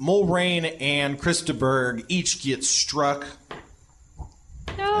 So Mulrain and Christaberg each get struck,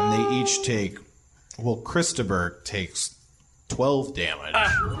 and they each take. Well, Christaberg takes 12 damage,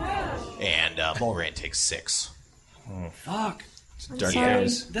 and Mulrain takes 6. Fuck. Dark sorry.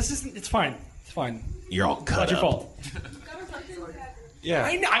 days. This isn't. It's fine. It's fine. You're all cut Not your up. fault. Yeah.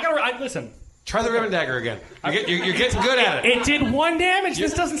 I gotta listen. Try the ribbon dagger again. You're getting good at it. It did 1 damage.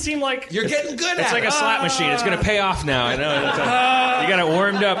 This doesn't seem like You're getting good at it. It's like a slot machine. It's going to pay off now. I know. You got it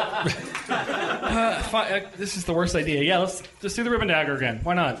warmed up. This is the worst idea. Yeah, let's just do the ribbon dagger again.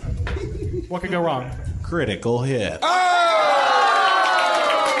 Why not? What could go wrong? Critical hit. Fine.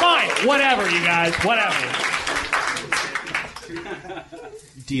 Whatever, you guys. Whatever.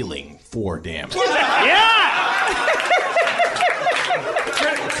 Dealing 4 damage. Yeah.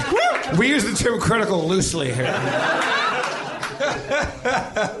 We use the term critical loosely here.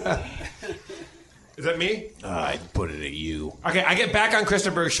 Is that me? I'd put it at you. Okay, I get back on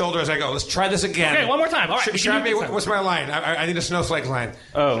Christopher's shoulder as I go. Let's try this again. Okay, one more time. All right. Strap me. What's my line? I need a snowflake line.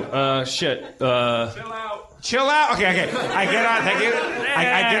 Shit. Chill out. Okay. I get on. Thank you.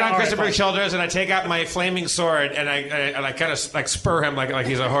 I get on Christopher's shoulders and I take out my flaming sword and I kind of like spur him like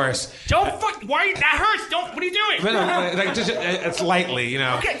he's a horse. Don't fuck. Why? That hurts. Don't. What are you doing? Like just it's lightly, you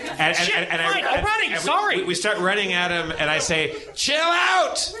know. Okay. And Shit. fine. I'm running. Sorry. We start running at him and I say, "Chill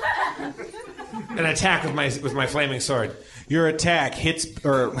out!" and attack with my flaming sword. Your attack hits,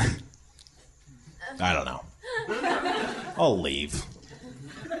 or I don't know. I'll leave.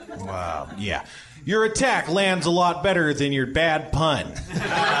 Wow. Yeah. Your attack lands a lot better than your bad pun.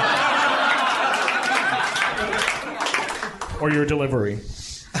 Or your delivery.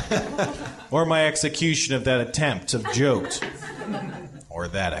 Or my execution of that attempt of joked. Or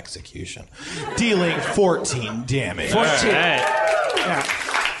that execution. Dealing 14 damage. 14. Yeah.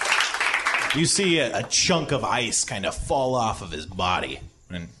 You see a chunk of ice kind of fall off of his body.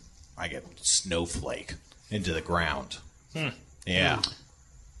 And I get snowflake into the ground. Yeah.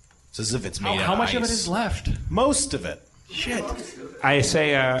 It's as if it's made of How much ice. of it is left? Most of it. Shit. I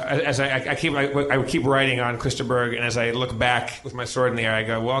say, as I keep writing on Christopher, and as I look back with my sword in the air, I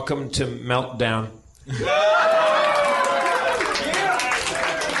go, "Welcome to Meltdown."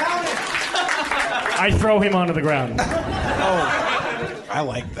 I throw him onto the ground. Oh, I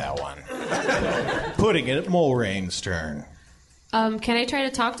like that one. Putting it at Mulrain's turn. Can I try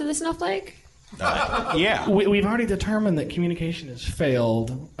to talk to the snowflake? Yeah. We've already determined that communication has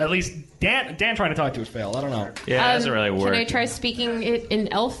failed. At least Dan trying to talk to us failed. I don't know. Yeah, it doesn't really work. Can I try speaking it in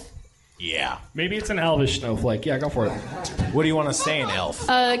elf? Yeah. Maybe it's an elvish snowflake. Yeah, go for it. What do you want to say in elf?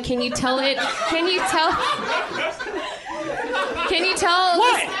 Can you tell it? Can you tell?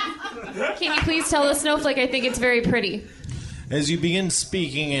 What? Can you please tell the snowflake I think it's very pretty? As you begin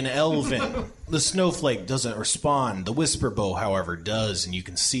speaking in Elven, the snowflake doesn't respond. The whisper bow, however, does, and you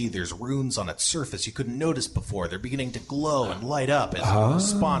can see there's runes on its surface you couldn't notice before. They're beginning to glow and light up as a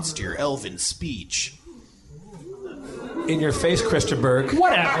response to your Elven speech. In your face, Christopher.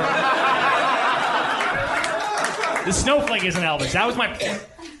 Whatever. The snowflake isn't elvish. That was my point.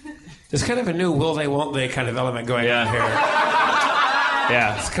 There's kind of a new will they, won't they kind of element going on here.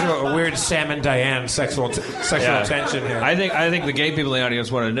 Yeah, it's kind of a weird Sam and Diane sexual tension here. I think the gay people in the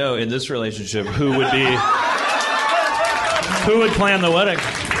audience want to know in this relationship who would plan the wedding.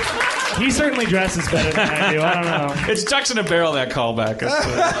 He certainly dresses better than I do. I don't know. It's ducks in a barrel, that callback.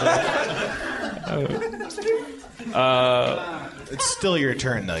 It's still your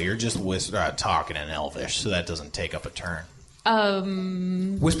turn, though. You're just talking in Elvish, so that doesn't take up a turn.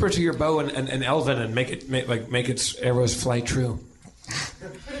 Whisper to your bow in Elven and make its arrows fly true.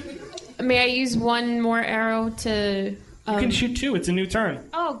 May I use one more arrow to... You can shoot two. It's a new turn.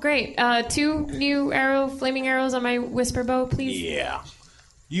 Oh, great. 2 new flaming arrows on my whisper bow, please. Yeah.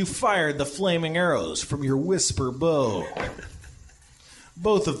 You fired the flaming arrows from your whisper bow.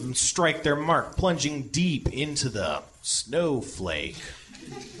 Both of them strike their mark, plunging deep into the snowflake.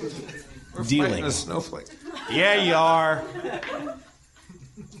 We're fighting a snowflake. Yeah, you are.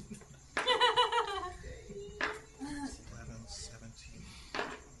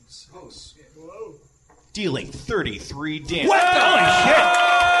 Dealing 33 damage. What?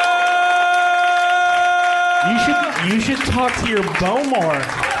 Holy shit! You should talk to your bow more.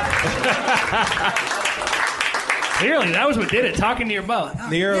 Clearly, that was what did it. Talking to your bow.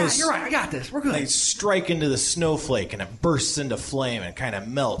 The arrows. Yeah, you're right. I got this. We're good. They strike into the snowflake, and it bursts into flame and kind of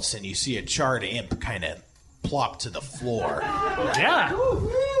melts, and you see a charred imp kind of plop to the floor. Yeah.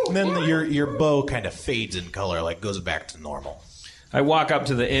 And then your bow kind of fades in color, like goes back to normal. I walk up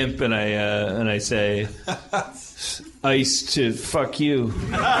to the imp and I say, "Ice to fuck you."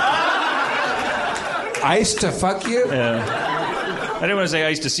 Ice to fuck you? Yeah. I didn't want to say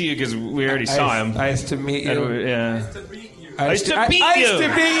ice to see you because we already saw him. Ice to meet you. Yeah. Ice to beat you. Ice to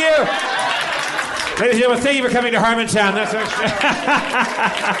beat you. Ladies and gentlemen, thank you for coming to Harmontown. That's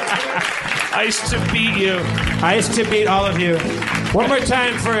Ice to beat you. Ice to beat all of you. One more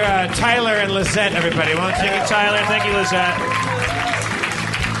time for Tyler and Lizette, everybody. Thank you, Tyler. Thank you, Lizette.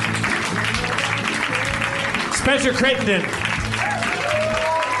 Spencer Crittenden.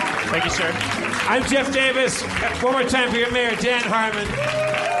 Thank you, sir. I'm Jeff Davis. One more time for your mayor, Dan Harmon.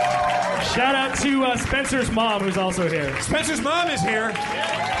 Shout out to Spencer's mom, who's also here. Spencer's mom is here.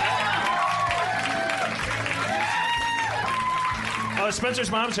 Oh, Spencer's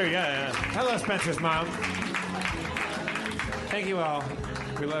mom's here. Yeah. Hello, Spencer's mom. Thank you all.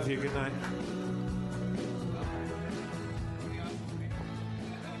 We love you. Good night.